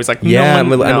 I'm always like, Yeah,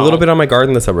 I'm a little bit on my guard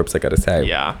in the suburbs, I gotta say.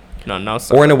 Yeah. No.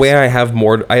 Or in a way, I have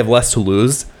less to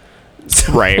lose.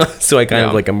 So, Right. So I kind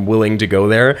of like, I'm willing to go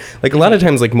there. Like a lot of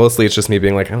times, like mostly it's just me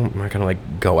being like, I'm not gonna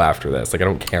like go after this. Like I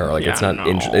don't care. Like it's not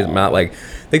it's not like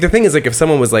the thing is like if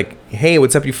someone was like, hey,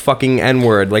 what's up, you fucking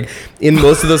N-word? Like in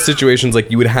most of those situations, like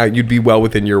you'd be well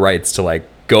within your rights to like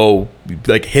go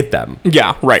like hit them.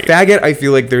 Yeah, right. Faggot, I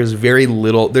feel like there's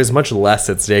much less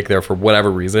at stake there for whatever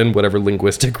reason, whatever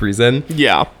linguistic reason.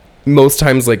 Yeah. Most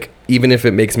times, like, even if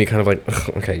it makes me kind of like, ugh,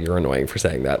 okay, you're annoying for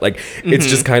saying that. Like, it's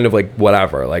just kind of like,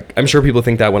 whatever. Like, I'm sure people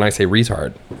think that when I say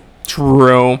retard.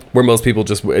 True. Where most people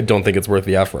just don't think it's worth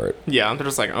the effort. Yeah, they're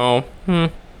just like, oh,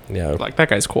 Yeah. like that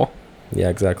guy's cool. Yeah,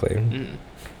 exactly.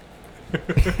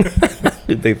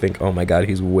 They think, oh my God,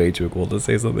 he's way too cool to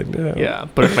say something to him. Yeah,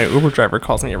 but if my Uber driver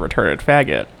calls me a retarded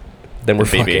faggot, Then we're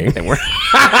baby, fucking. then we're...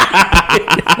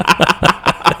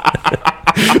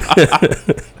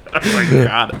 Oh my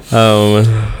God.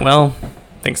 Well,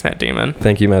 thanks, Matt Damon.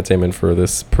 Thank you, Matt Damon, for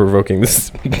this provocative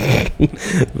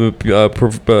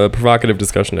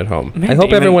discussion at home. Matt I hope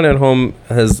Damon- everyone at home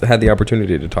has had the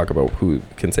opportunity to talk about who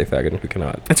can say faggot and who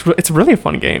cannot. It's really a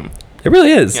fun game. It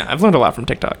really is. Yeah, I've learned a lot from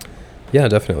TikTok. Yeah,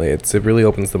 definitely. It really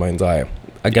opens the mind's eye.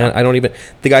 Again, I don't even...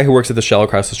 The guy who works at the Shell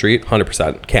across the street,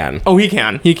 100% can. Oh, he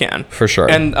can. For sure.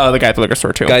 And the guy at the liquor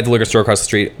store, too. Guy at the liquor store across the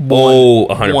street, 100%.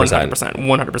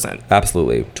 100%.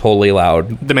 Absolutely. Totally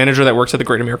allowed. The manager that works at the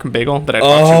Great American Bagel that I Oh.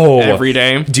 talk to every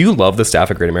day. Do you love the staff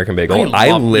at Great American Bagel?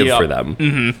 I live for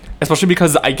them. Especially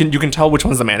because you can tell which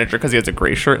one's the manager because he has a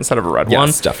gray shirt instead of a red one.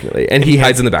 Yes, definitely. And he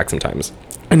hides in the back sometimes.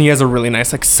 And he has a really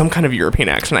nice, like, some kind of European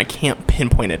accent. I can't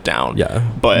pinpoint it down. Yeah.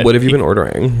 But what have you been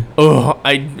ordering?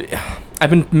 I've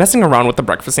been messing around with the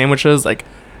breakfast sandwiches. Like,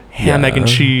 ham, Yeah. egg and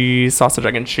cheese, sausage,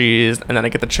 egg and cheese, and then I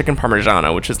get the chicken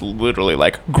parmigiano, which is literally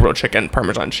like grilled chicken,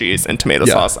 parmesan cheese, and tomato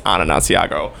Yeah. sauce on an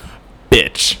Asiago.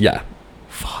 Bitch. Yeah.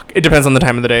 Fuck. It depends on the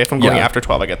time of the day. If I'm going Yeah. after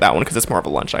 12, I get that one because it's more of a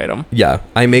lunch item. Yeah.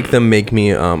 I make them make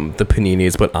me the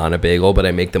paninis, but on a bagel, but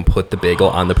I make them put the bagel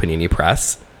on the panini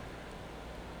press.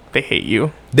 They hate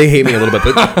you. They hate me a little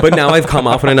bit, but now I've come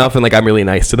often enough and like I'm really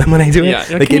nice to them when I do it. Yeah. Like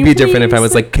Can it'd you be different if I please?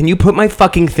 was like, can you put my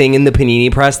fucking thing in the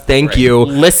panini press? Thank you.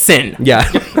 Listen. Yeah.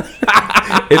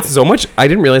 It's so much. I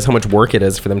didn't realize how much work it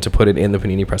is for them to put it in the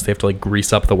panini press. They have to like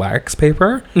grease up the wax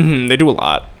paper. They do a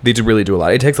lot. They do really do a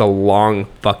lot. It takes a long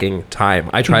fucking time.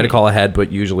 I try to call ahead,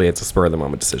 but usually it's a spur of the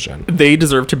moment decision. They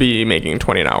deserve to be making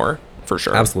 20 an hour for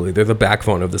sure. Absolutely. They're the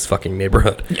backbone of this fucking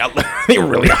neighborhood. Yeah, they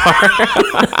really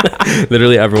are.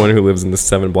 Literally everyone who lives in the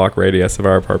 7-block radius of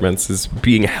our apartments is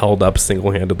being held up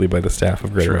single-handedly by the staff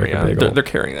of Great True, American yeah. Bagel. They're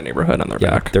carrying the neighborhood on their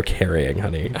Yeah, back. they're carrying,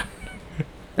 honey.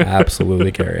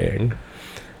 Absolutely carrying.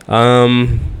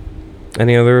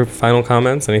 Any other final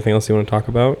comments? Anything else you want to talk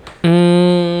about?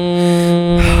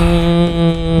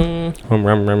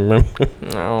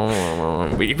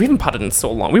 We haven't potted in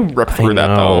so long. We ripped through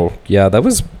that though. Yeah,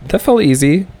 that felt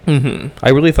easy. I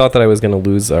really thought that I was going to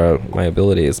lose my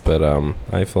abilities, but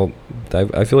I feel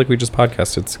like we just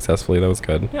podcasted successfully. That was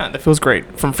good. Yeah, that feels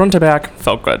great. From front to back,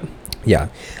 felt good. Yeah,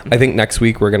 I think next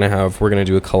week we're gonna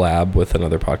do a collab with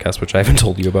another podcast, which I haven't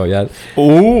told you about yet.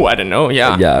 Oh, I didn't know.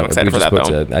 Yeah, Yeah, I'm excited we for just that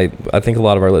booked though. it. I think a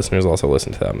lot of our listeners also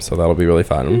listen to them, so that'll be really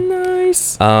fun.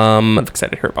 Nice. I'm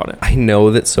excited to hear about it. I know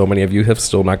that so many of you have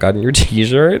still not gotten your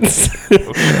t-shirts.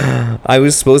 I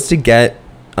was supposed to get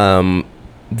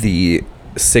the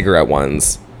cigarette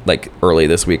ones like early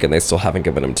this week, and they still haven't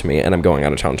given them to me, and I'm going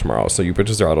out of town tomorrow, so you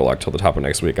bitches are out of luck till the top of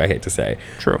next week. I hate to say.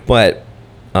 True. But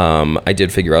I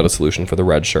did figure out a solution for the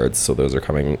red shirts, so those are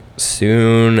coming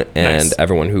soon, and Nice.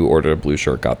 everyone who ordered a blue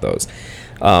shirt got those.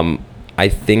 I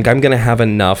think I'm gonna have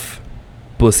enough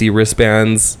bussy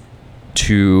wristbands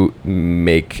to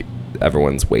make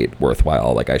everyone's wait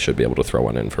worthwhile. Like I should be able to throw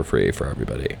one in for free for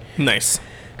everybody Nice.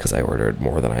 because I ordered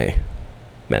more than I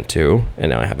meant to, and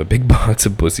now I have a big box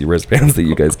of bussy wristbands that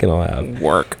you guys can all have.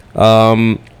 Work.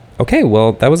 Okay,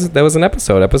 well that was an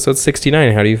episode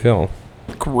 69. How do you feel?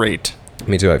 Great.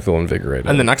 Me too. I feel invigorated.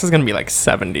 And the next is gonna be like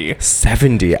 70.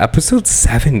 70, episode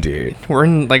 70.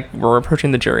 We're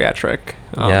approaching the geriatric.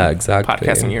 Yeah, exactly.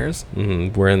 Podcasting years.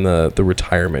 We're in the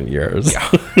retirement years.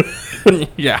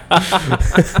 Yeah.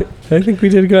 I think we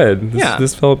did good. Yeah.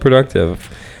 This felt productive.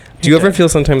 Do you ever feel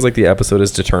sometimes like the episode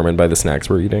is determined by the snacks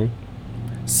we're eating?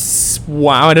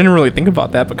 Wow, I didn't really think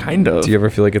about that, but kind of. Do you ever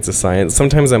feel like it's a science?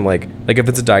 Sometimes I'm like if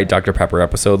it's a Diet Dr. Pepper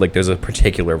episode, like there's a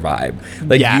particular vibe.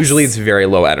 Like Yes. usually it's very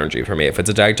low energy for me. If it's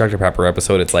a Diet Dr. Pepper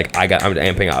episode, it's like I'm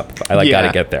amping up. I Yeah.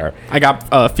 gotta get there. I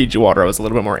got Fiji water. I was a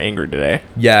little bit more angry today.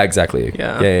 Yeah, exactly.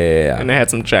 Yeah. Yeah. And I had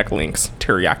some Jack Link's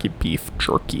teriyaki beef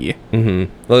jerky.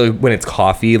 Well, when it's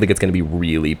coffee, like it's gonna be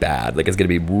really bad. Like it's gonna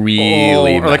be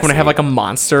really or like when I have messy. like a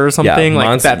Monster or something.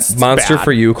 Like that's Monster bad.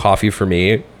 for you, coffee for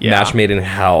me. Yeah. Match made in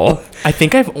hell. I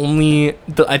think I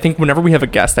think whenever we have a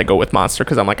guest, I go with Monster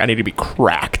because I'm like, I need to be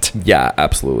cracked. Yeah,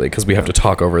 absolutely. Because we have to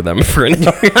talk over them for an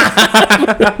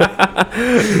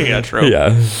Yeah, true.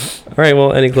 Yeah. All right.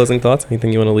 Well, any closing thoughts?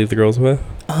 Anything you want to leave the girls with?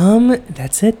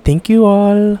 That's it. Thank you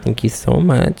all. Thank you so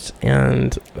much.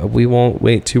 And we won't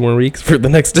wait 2 more weeks for the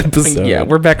next episode. Yeah,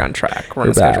 we're back on track. We're on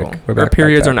We're schedule. back. We're Our back,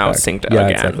 periods back, are now back. synced Yeah,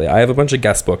 again. exactly. I have a bunch of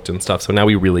guests booked and stuff, so now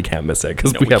we really can't miss it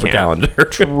because No, we have a can't. calendar.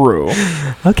 True.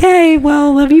 Okay.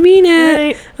 Well, love you, mean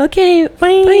it. Okay.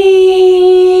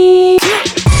 Bye.